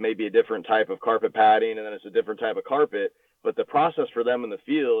adhesive, maybe a different type of carpet padding, and then it's a different type of carpet. But the process for them in the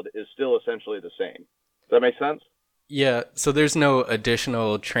field is still essentially the same. Does that make sense? Yeah. So there's no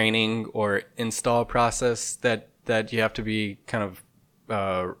additional training or install process that you have to be kind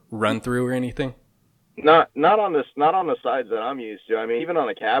of run through or anything? Not on the sides that I'm used to. I mean, even on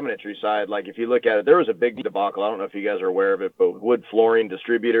the cabinetry side, like if you look at it, there was a big debacle. I don't know if you guys are aware of it, but wood flooring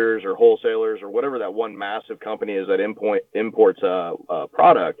distributors or wholesalers or whatever that one massive company is that imports a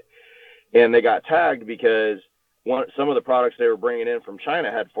product, and they got tagged because some of the products they were bringing in from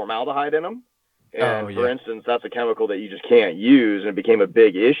China had formaldehyde in them. And for instance, that's a chemical that you just can't use, and it became a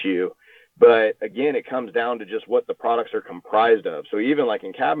big issue. But again, it comes down to just what the products are comprised of. So even like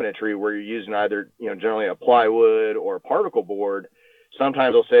in cabinetry, where you're using either, generally a plywood or a particle board,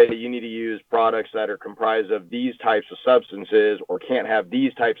 sometimes they'll say you need to use products that are comprised of these types of substances, or can't have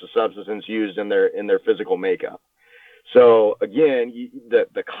these types of substances used in their physical makeup. So again,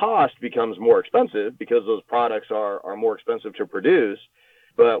 the cost becomes more expensive because those products are more expensive to produce.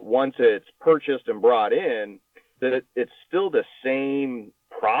 But once it's purchased and brought in, that it's still the same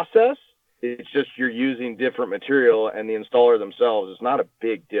process. It's just you're using different material, and the installer themselves, it's not a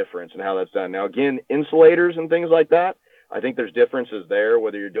big difference in how that's done. Now, again, insulators and things like that, I think there's differences there,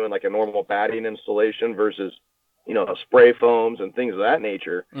 whether you're doing like a normal batting installation versus, spray foams and things of that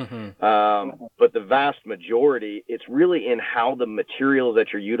nature. Mm-hmm. But the vast majority, it's really in how the materials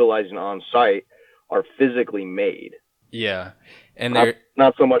that you're utilizing on site are physically made. Yeah. And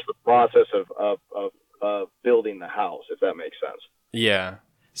not so much the process of building the house, if that makes sense. Yeah.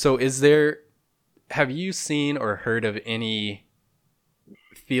 So have you seen or heard of any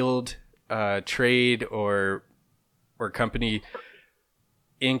field trade or company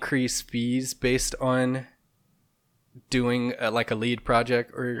increase fees based on doing like a LEED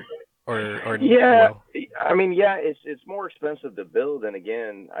project or yeah, well? I mean, yeah, it's more expensive to build. And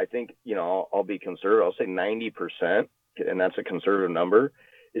again, I think, I'll be conservative. I'll say 90%, and that's a conservative number,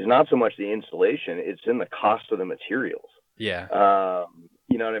 is not so much the installation, it's in the cost of the materials. Yeah.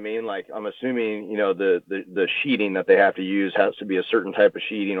 You know what I mean? Like, I'm assuming, the sheeting that they have to use has to be a certain type of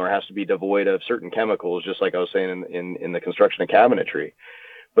sheeting, or has to be devoid of certain chemicals, just like I was saying in the construction of cabinetry.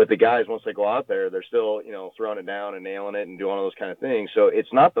 But the guys, once they go out there, they're still, throwing it down and nailing it and doing all those kind of things. So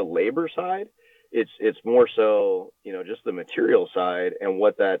it's not the labor side. It's more so, just the material side and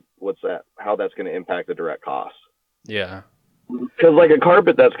how that's going to impact the direct costs. Yeah. Because like a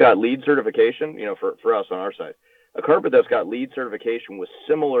carpet that's got LEED certification, for us on our side, a carpet that's got LEED certification with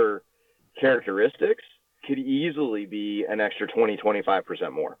similar characteristics could easily be an extra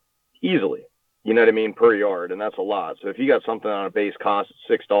 20-25% more. Easily. You know what I mean? Per yard. And that's a lot. So if you got something on a base cost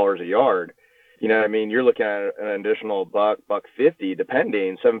of $6 a yard, you know what I mean? You're looking at an additional $1.50,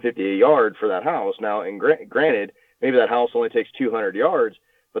 depending, $7.50 a yard for that house. Now, and granted, maybe that house only takes 200 yards,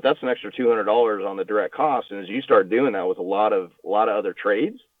 but that's an extra $200 on the direct cost. And as you start doing that with a lot of other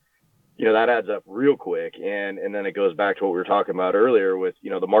trades, that adds up real quick. And then it goes back to what we were talking about earlier with,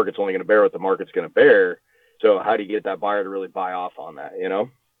 the market's only going to bear what the market's going to bear. So how do you get that buyer to really buy off on that,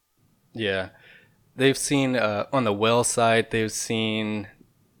 Yeah. They've seen, on the well side, they've seen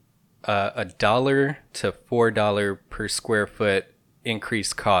 $1 to $4 per square foot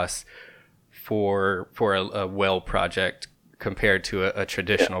increased costs for a well project compared to a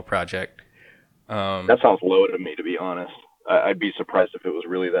traditional project. That sounds low to me, to be honest. I'd be surprised if it was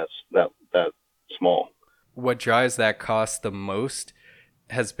really that small. What drives that cost the most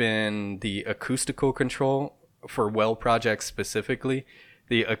has been the acoustical control for well projects specifically.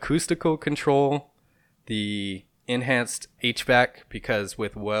 The acoustical control, the enhanced HVAC, because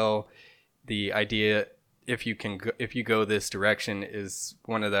with well, the idea, if you go this direction, is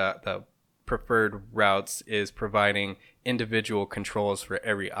one of the preferred routes is providing individual controls for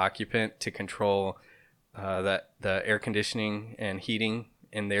every occupant to control the air conditioning and heating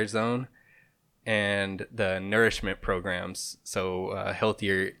in their zone, and the nourishment programs, so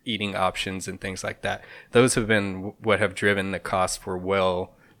healthier eating options and things like that. Those have been what have driven the cost for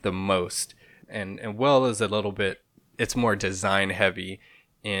well the most. And well is a little bit, it's more design heavy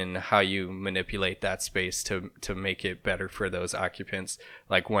in how you manipulate that space to make it better for those occupants.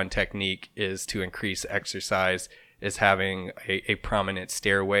 Like one technique is to increase exercise, is having a prominent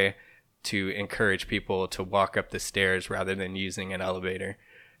stairway to encourage people to walk up the stairs rather than using an elevator.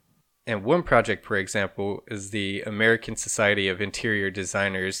 And one project, for example, is the American Society of Interior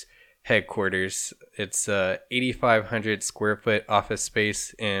Designers headquarters. It's 8,500 square foot office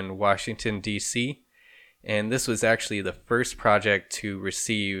space in Washington, D.C. And this was actually the first project to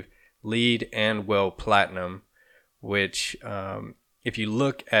receive LEED and WELL Platinum, which if you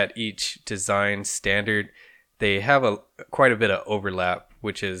look at each design standard, they have quite a bit of overlap,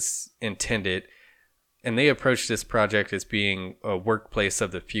 which is intended. And they approached this project as being a workplace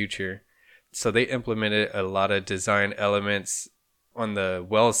of the future. So they implemented a lot of design elements on the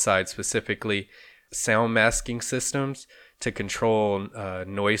well side, specifically sound masking systems to control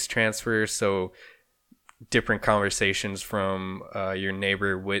noise transfer. So different conversations from your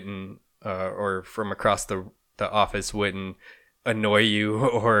neighbor wouldn't, or from across the office wouldn't annoy you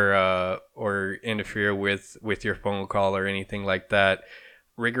or interfere with your phone call or anything like that.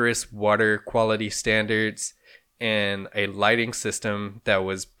 Rigorous water quality standards, and a lighting system that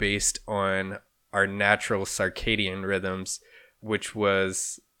was based on our natural circadian rhythms, which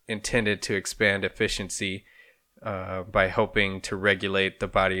was intended to expand efficiency by helping to regulate the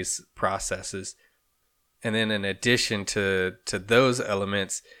body's processes. And then in addition to those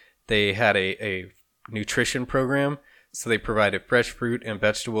elements, they had a nutrition program. So they provided fresh fruit and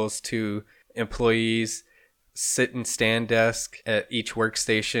vegetables to employees, sit and stand desk at each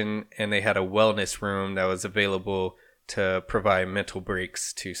workstation, and they had a wellness room that was available to provide mental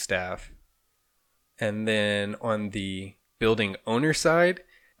breaks to staff. And then on the building owner side,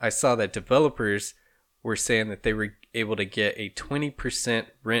 I saw that developers were saying that they were able to get a 20%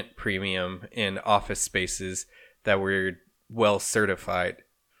 rent premium in office spaces that were well certified.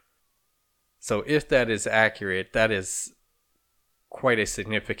 So if that is accurate, that is quite a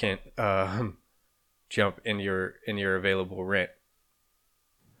significant jump in your available rent.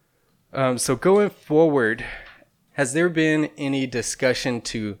 So going forward, has there been any discussion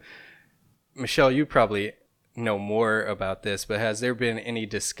to, Michelle, you probably know more about this, but has there been any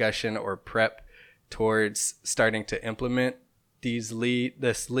discussion or prep towards starting to implement this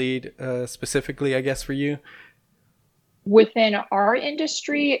LEED specifically, I guess, for you? Within our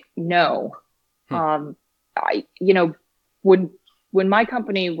industry, no. When my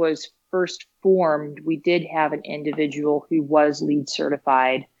company was first formed, we did have an individual who was LEED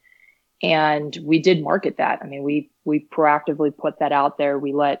certified, and we did market that. I mean, we proactively put that out there.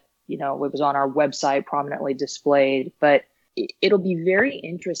 We let, it was on our website prominently displayed, but it'll be very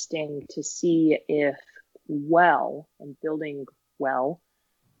interesting to see if well and building well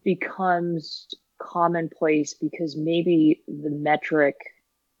becomes commonplace, because maybe the metric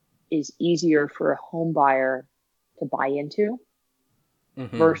is easier for a home buyer to buy into.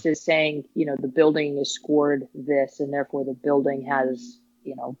 Mm-hmm. Versus saying, the building is scored this, and therefore the building has,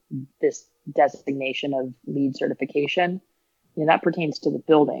 this designation of LEED certification. That pertains to the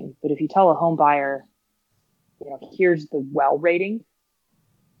building. But if you tell a home buyer, here's the well rating,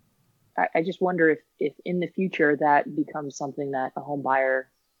 I just wonder if in the future that becomes something that a home buyer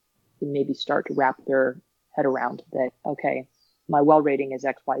can maybe start to wrap their head around, that, okay, my well rating is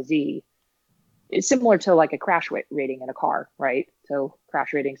XYZ. It's similar to like a crash rating in a car, right? So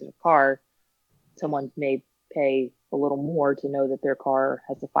crash ratings in a car, someone may pay a little more to know that their car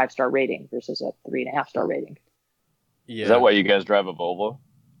has a 5-star rating versus a 3.5-star rating. Yeah. Is that why you guys drive a Volvo?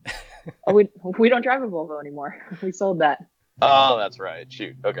 Oh, we don't drive a Volvo anymore. We sold that. Oh, that's right.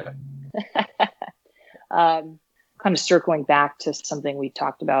 Shoot. Okay. Kind of circling back to something we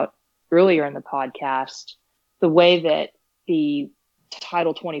talked about earlier in the podcast, the way that the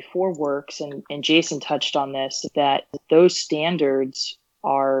Title 24 works, and Jason touched on this, that those standards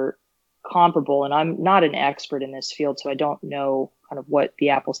are comparable. And I'm not an expert in this field, so I don't know kind of what the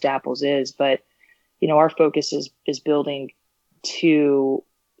apples to apples is, but our focus is building to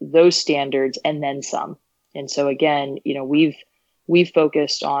those standards and then some. And so again, we've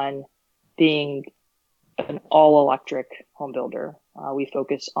focused on being an all electric home builder. We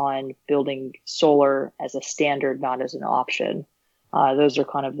focus on building solar as a standard, not as an option. Those are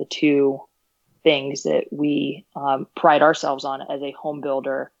kind of the two things that we pride ourselves on as a home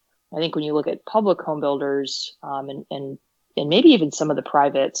builder. I think when you look at public home builders and maybe even some of the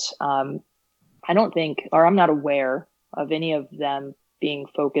privates, I don't think, or I'm not aware of any of them being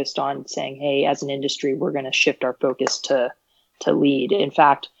focused on saying, hey, as an industry, we're going to shift our focus to LEED. In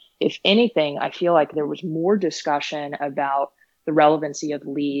fact, if anything, I feel like there was more discussion about the relevancy of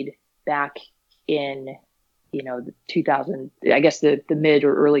LEED back in, the 2000, I guess the mid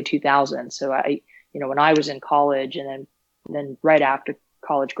or early 2000s. So when I was in college and then right after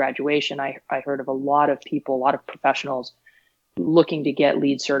college graduation, I heard of a lot of people, a lot of professionals looking to get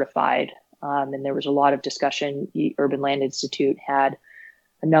LEED certified. And there was a lot of discussion. The Urban Land Institute had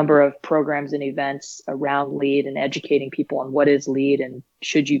a number of programs and events around LEED and educating people on what is LEED and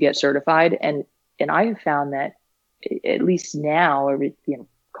should you get certified. And I have found that at least now, or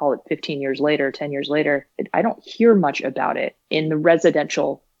call it 15 years later, 10 years later, I don't hear much about it in the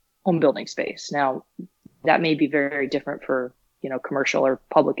residential home building space. Now, that may be very, very different for commercial or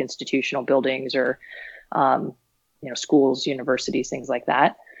public institutional buildings or schools, universities, things like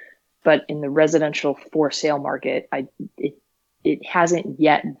that. But in the residential for sale market, it hasn't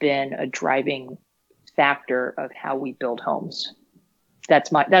yet been a driving factor of how we build homes.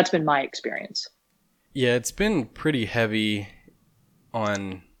 That's been my experience. Yeah, it's been pretty heavy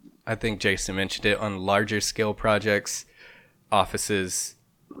on, I think Jason mentioned it, on larger scale projects, offices,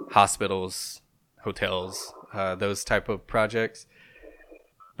 hospitals, hotels, those type of projects.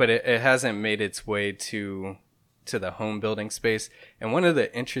 But it hasn't made its way to the home building space. And one of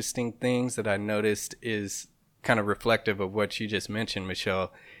the interesting things that I noticed is kind of reflective of what you just mentioned,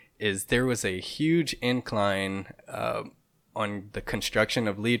 Michelle, is there was a huge incline on the construction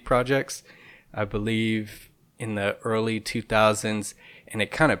of LEED projects, I believe in the early 2000s, and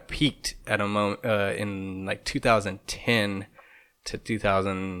it kind of peaked at a moment in like 2010 to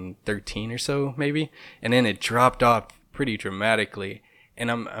 2013 or so, maybe, and then it dropped off pretty dramatically.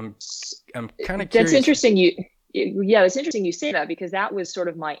 And I'm kind of curious. That's interesting. It's interesting you say that, because that was sort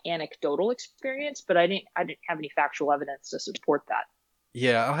of my anecdotal experience, but I didn't have any factual evidence to support that.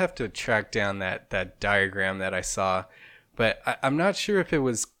 Yeah, I'll have to track down that diagram that I saw, but I'm not sure if it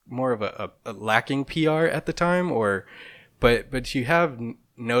was more of a lacking PR at the time, but you have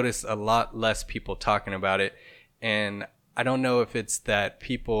noticed a lot less people talking about it, and I don't know if it's that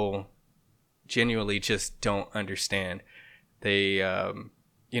people genuinely just don't understand. They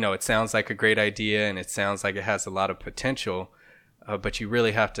it sounds like a great idea and it sounds like it has a lot of potential, but you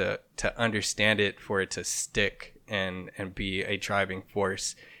really have to understand it for it to stick and be a driving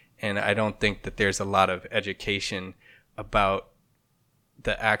force. And I don't think that there's a lot of education about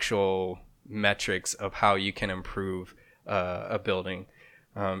the actual metrics of how you can improve a building.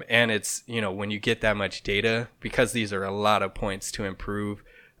 And it's, when you get that much data, because these are a lot of points to improve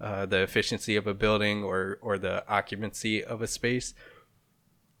the efficiency of a building or the occupancy of a space,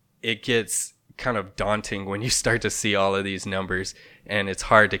 it gets kind of daunting when you start to see all of these numbers, and it's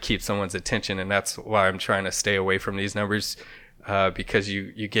hard to keep someone's attention. And that's why I'm trying to stay away from these numbers, because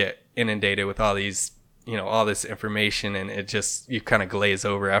you get inundated with all these, all this information, and you kind of glaze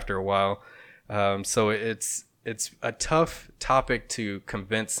over after a while. So it's a tough topic to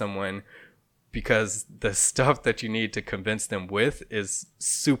convince someone, because the stuff that you need to convince them with is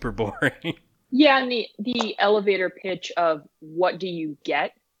super boring. Yeah, and the elevator pitch of what do you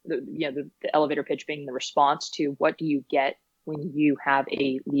get, the elevator pitch being the response to what do you get when you have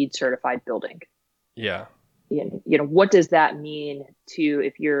a LEED certified building. Yeah. What does that mean to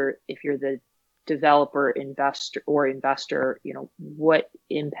if you're the developer, investor, what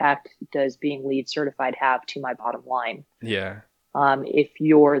impact does being LEED certified have to my bottom line? Yeah. If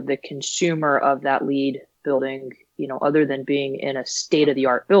you're the consumer of that LEED building, other than being in a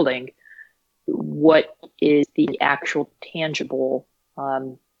state-of-the-art building, what is the actual tangible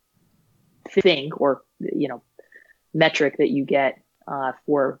thing or metric that you get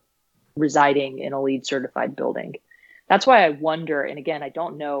for residing in a LEED certified building. That's why I wonder, and again, I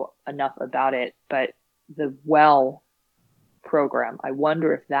don't know enough about it, but the WELL program, I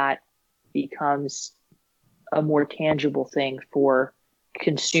wonder if that becomes a more tangible thing for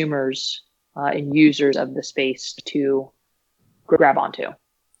consumers and users of the space to grab onto.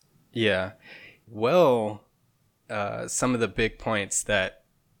 Yeah. Well, some of the big points that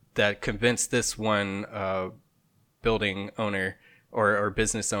convinced this one building owner or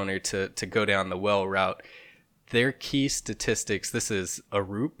business owner to go down the WELL route, their key statistics, this is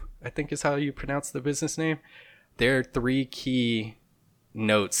Arup, I think is how you pronounce the business name. There are 3 key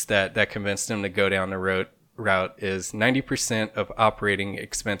notes that convinced them to go down the route is 90% of operating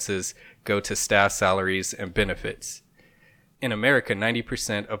expenses go to staff salaries and benefits. In America,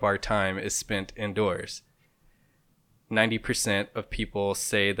 90% of our time is spent indoors. 90% of people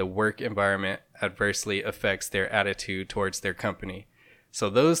say the work environment adversely affects their attitude towards their company. So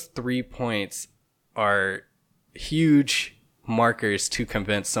those 3 points are huge markers to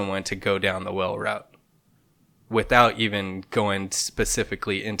convince someone to go down the WELL route without even going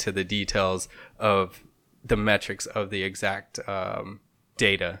specifically into the details of the metrics of the exact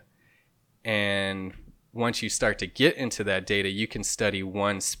data. And once you start to get into that data, you can study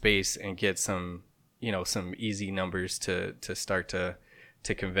one space and get some easy numbers to start to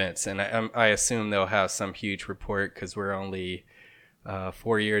convince. And I assume they'll have some huge report because we're only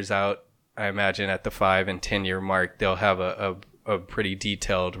 4 years out. I imagine at the 5 and 10 year mark, they'll have a pretty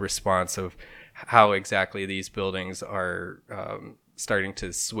detailed response of how exactly these buildings are starting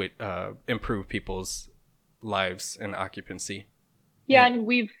to improve people's lives and occupancy. Yeah, and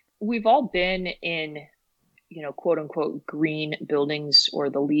we've all been in, quote unquote green buildings or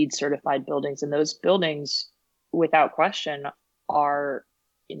the LEED certified buildings, and those buildings, without question, are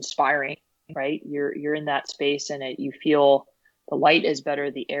inspiring. Right? You're in that space, and you feel the light is better,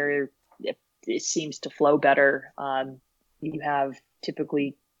 the air it seems to flow better. You have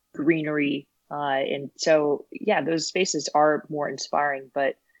typically greenery, and so yeah, those spaces are more inspiring.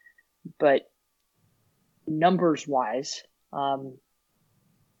 But numbers wise,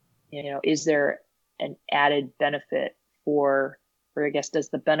 is there an added benefit or I guess does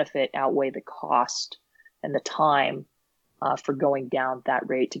the benefit outweigh the cost and the time for going down that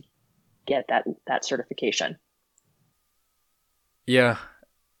rate to get that certification? Yeah,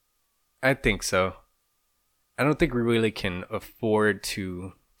 I think so. I don't think we really can afford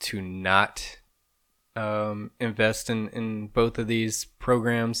to not invest in both of these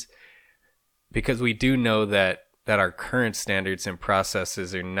programs, because we do know that our current standards and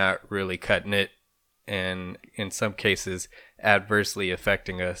processes are not really cutting it, and in some cases adversely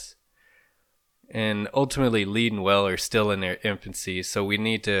affecting us. And ultimately, LEED and WELL are still in their infancy, so we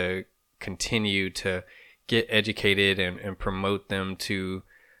need to continue to get educated and promote them to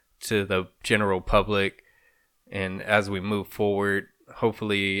the general public. And as we move forward,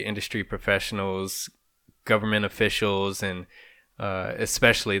 hopefully industry professionals, government officials, and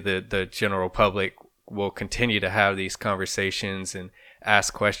especially the general public will continue to have these conversations and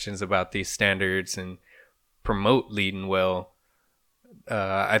ask questions about these standards and promote LEED and WELL.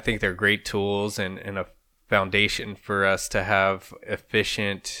 I think they're great tools and a foundation for us to have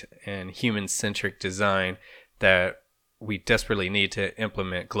efficient and human-centric design that we desperately need to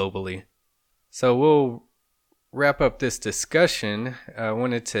implement globally. So we'll wrap up this discussion. I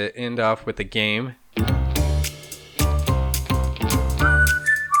wanted to end off with a game.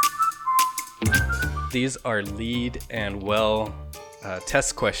 These are LEED and WELL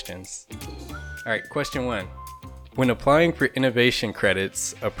test questions. All right, question 1. When applying for innovation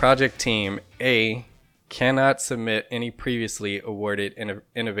credits, a project team A cannot submit any previously awarded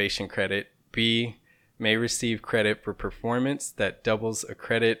innovation credit. B may receive credit for performance that doubles a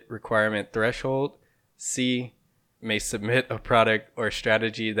credit requirement threshold. C may submit a product or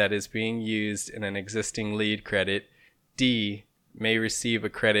strategy that is being used in an existing LEED credit. D may receive a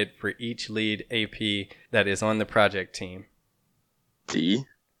credit for each LEED AP that is on the project team. D.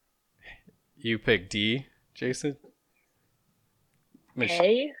 You pick D, Jason?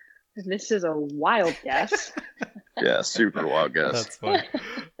 A. This is a wild guess. Yeah, super wild guess. That's funny.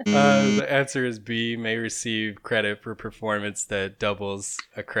 The answer is B, may receive credit for performance that doubles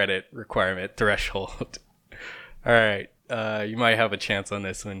a credit requirement threshold. All right, you might have a chance on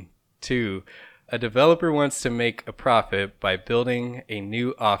this one. 2, a developer wants to make a profit by building a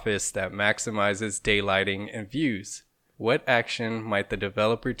new office that maximizes daylighting and views. What action might the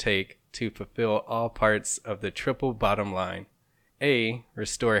developer take to fulfill all parts of the triple bottom line? A,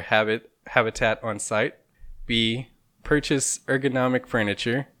 restore habitat on site. B, purchase ergonomic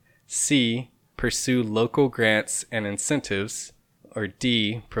furniture. C, pursue local grants and incentives, or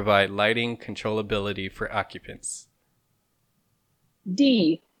D, provide lighting controllability for occupants?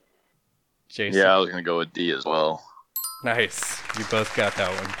 D. Jason? Yeah, I was going to go with D as well. Nice. You both got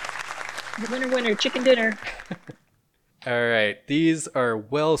that one. Winner, winner, chicken dinner. All right. These are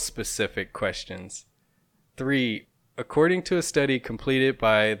well-specific questions. 3. According to a study completed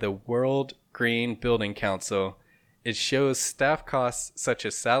by the World Green Building Council, it shows staff costs such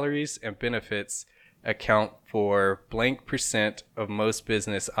as salaries and benefits account for blank percent of most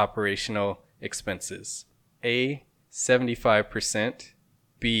business operational expenses. A, 75%,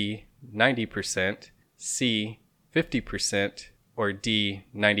 B, 90%, C, 50%, or D,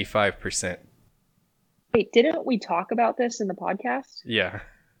 95%. Wait, didn't we talk about this in the podcast? Yeah.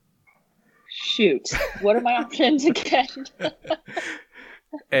 Shoot. What are my options again?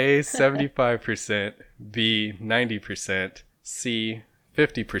 A, 75%, B, 90%, C,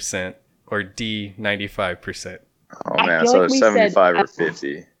 50%, or D, 95%. Oh, I man. feel So like it's we 75 said- or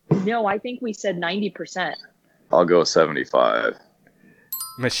 50. No, I think we said 90%. I'll go with 75.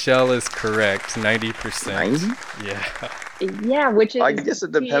 Michelle is correct, 90%. 90? Yeah. Yeah, which is... I guess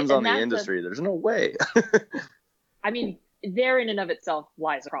it depends see, on the and that's industry. There's no way. I mean, there in and of itself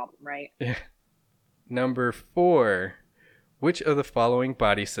lies a problem, right? Number 4. Which of the following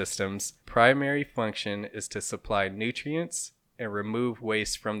body systems' primary function is to supply nutrients and remove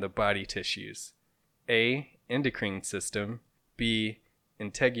waste from the body tissues? A, endocrine system, B,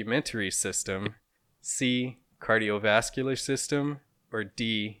 integumentary system, C, cardiovascular system, or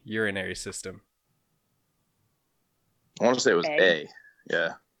D, urinary system? I want to say it was A. A. Yeah.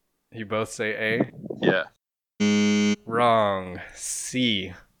 You both say A? Yeah. Wrong.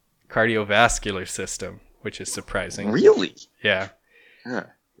 C, cardiovascular system, which is surprising. Really? Yeah.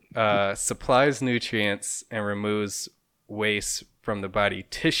 Yeah. Supplies nutrients and removes waste from the body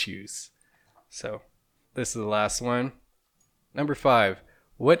tissues. So this is the last one. Number 5.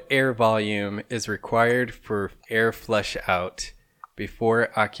 What air volume is required for air flush out before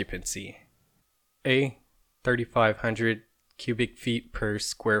occupancy? A, 3,500 cubic feet per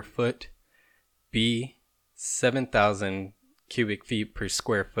square foot. B, 7,000 cubic feet per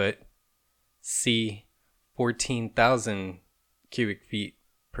square foot. C, 14,000 cubic feet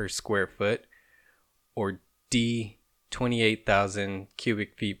per square foot. Or D, 28,000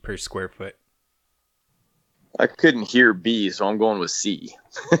 cubic feet per square foot. I couldn't hear B, so I'm going with C.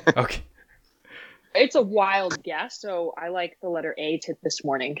 Okay. It's a wild guess, so I like the letter A to this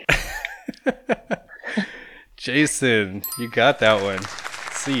morning. Jason, you got that one.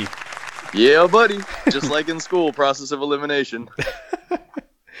 C. Yeah, buddy. Just like in school, process of elimination.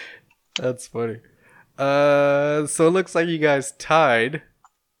 That's funny. So it looks like you guys tied.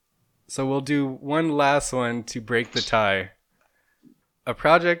 So we'll do one last one to break the tie. A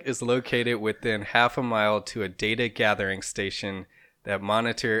project is located within half a mile to a data gathering station that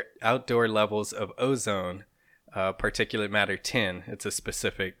monitor outdoor levels of ozone, particulate matter 10. It's a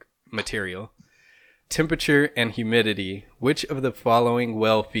specific material. Temperature and humidity. Which of the following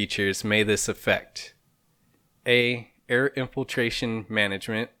well features may this affect? A, air infiltration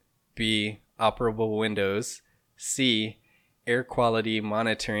management. B, operable windows. C, air quality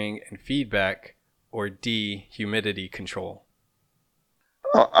monitoring and feedback. Or D, humidity control.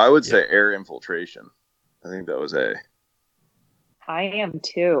 Oh, I would say air infiltration. I think that was A. I am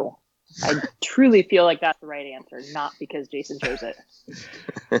too. I truly feel like that's the right answer, not because Jason chose it.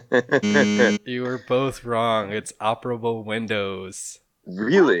 You were both wrong. It's operable windows.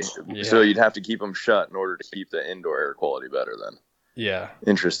 Really? Yeah. So you'd have to keep them shut in order to keep the indoor air quality better then. Yeah.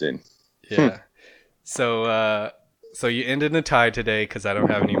 Interesting. Yeah. So you ended in a tie today because I don't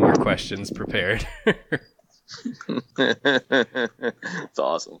have any more questions prepared. It's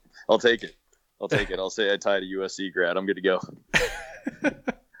awesome. I'll take it. I'll say I tied a USC grad. I'm good to go.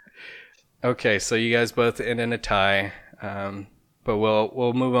 Okay, so you guys both end in a tie, but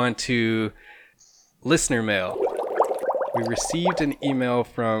we'll move on to listener mail. We received an email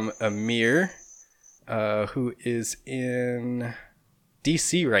from Amir, who is in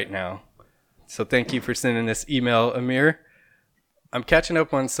DC right now. So thank you for sending this email, Amir. I'm catching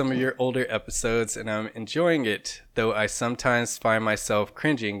up on some of your older episodes, and I'm enjoying it, though I sometimes find myself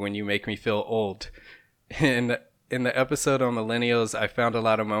cringing when you make me feel old. In the episode on millennials, I found a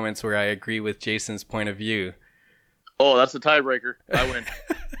lot of moments where I agree with Jason's point of view. Oh, that's the tiebreaker. I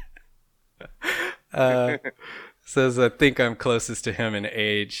win. Says I think I'm closest to him in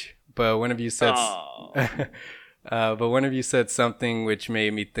age, but one of you said, something which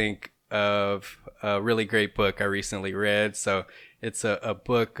made me think of a really great book I recently read. So it's a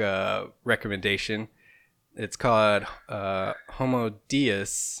book recommendation. It's called Homo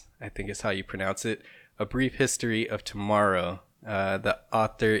Deus, I think is how you pronounce it. A Brief History of Tomorrow. The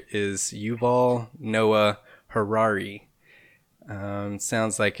author is Yuval Noah Harari.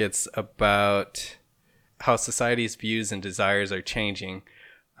 Sounds like it's about how society's views and desires are changing.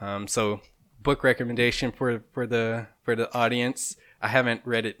 So book recommendation for the audience. I haven't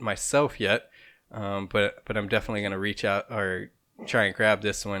read it myself yet, but I'm definitely going to reach out or try and grab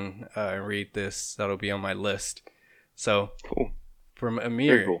this one and read this. That'll be on my list. So cool. From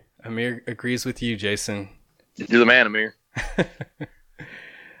Amir. Very cool. Amir agrees with you, Jason. You're the man, Amir.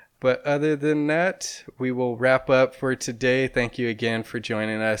 But other than that, we will wrap up for today. Thank you again for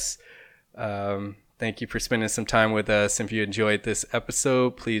joining us. Thank you for spending some time with us. If you enjoyed this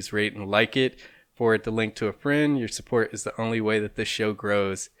episode, please rate and like it. Forward the link to a friend. Your support is the only way that this show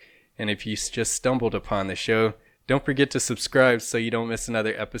grows. And if you just stumbled upon the show, don't forget to subscribe so you don't miss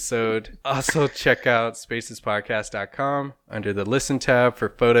another episode. Also, check out spacespodcast.com under the Listen tab for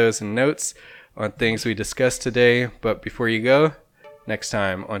photos and notes on things we discussed today. But before you go, next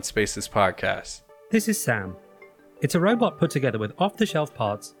time on Spaces Podcast. This is Sam. It's a robot put together with off-the-shelf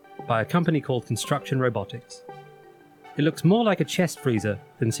parts by a company called Construction Robotics. It looks more like a chest freezer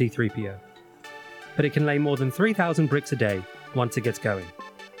than C-3PO, but it can lay more than 3,000 bricks a day once it gets going.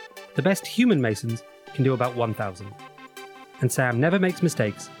 The best human masons can do about 1,000. And Sam never makes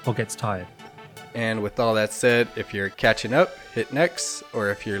mistakes or gets tired. And with all that said, if you're catching up, hit next, or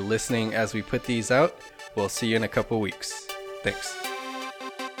if you're listening as we put these out, we'll see you in a couple weeks. Thanks.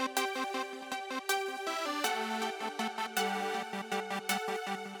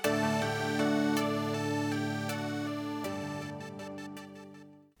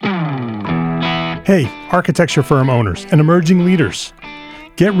 Hey, architecture firm owners and emerging leaders.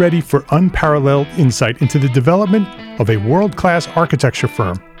 Get ready for unparalleled insight into the development of a world-class architecture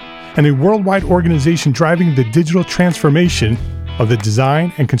firm and a worldwide organization driving the digital transformation of the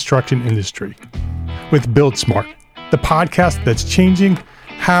design and construction industry. With Build Smart, the podcast that's changing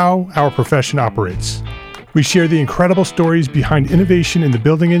how our profession operates. We share the incredible stories behind innovation in the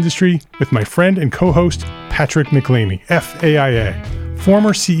building industry with my friend and co-host, Patrick McLeamy, FAIA,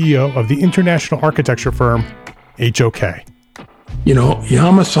 former CEO of the international architecture firm, HOK. You know,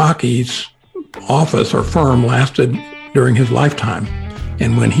 Yamasaki's office or firm lasted during his lifetime.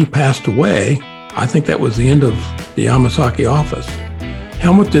 And when he passed away, I think that was the end of the Yamasaki office.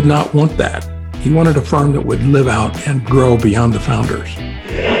 Helmut did not want that. He wanted a firm that would live out and grow beyond the founders.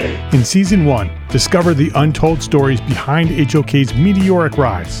 In Season 1, discover the untold stories behind HOK's meteoric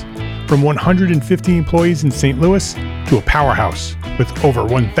rise, from 150 employees in St. Louis to a powerhouse with over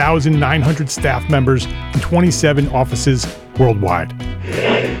 1,900 staff members and 27 offices worldwide.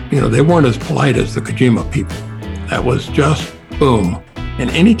 You know, they weren't as polite as the Kojima people. That was just boom. And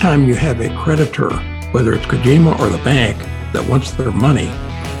anytime you have a creditor, whether it's Kojima or the bank, that wants their money,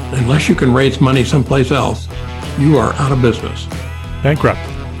 unless you can raise money someplace else, you are out of business. Bankrupt.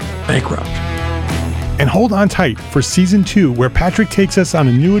 And hold on tight for Season 2, where Patrick takes us on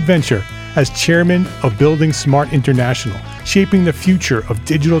a new adventure as chairman of Building Smart International, shaping the future of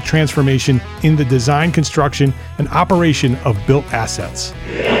digital transformation in the design, construction, and operation of built assets.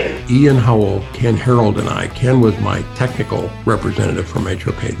 Ian Howell, Ken Harold, and I, Ken was my technical representative from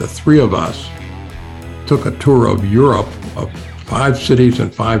HOK. The three of us took a tour of Europe of 5 cities in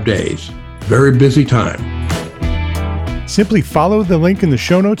 5 days. Very busy time. Simply follow the link in the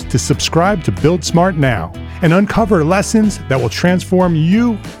show notes to subscribe to Build Smart now and uncover lessons that will transform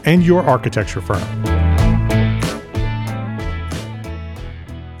you and your architecture firm.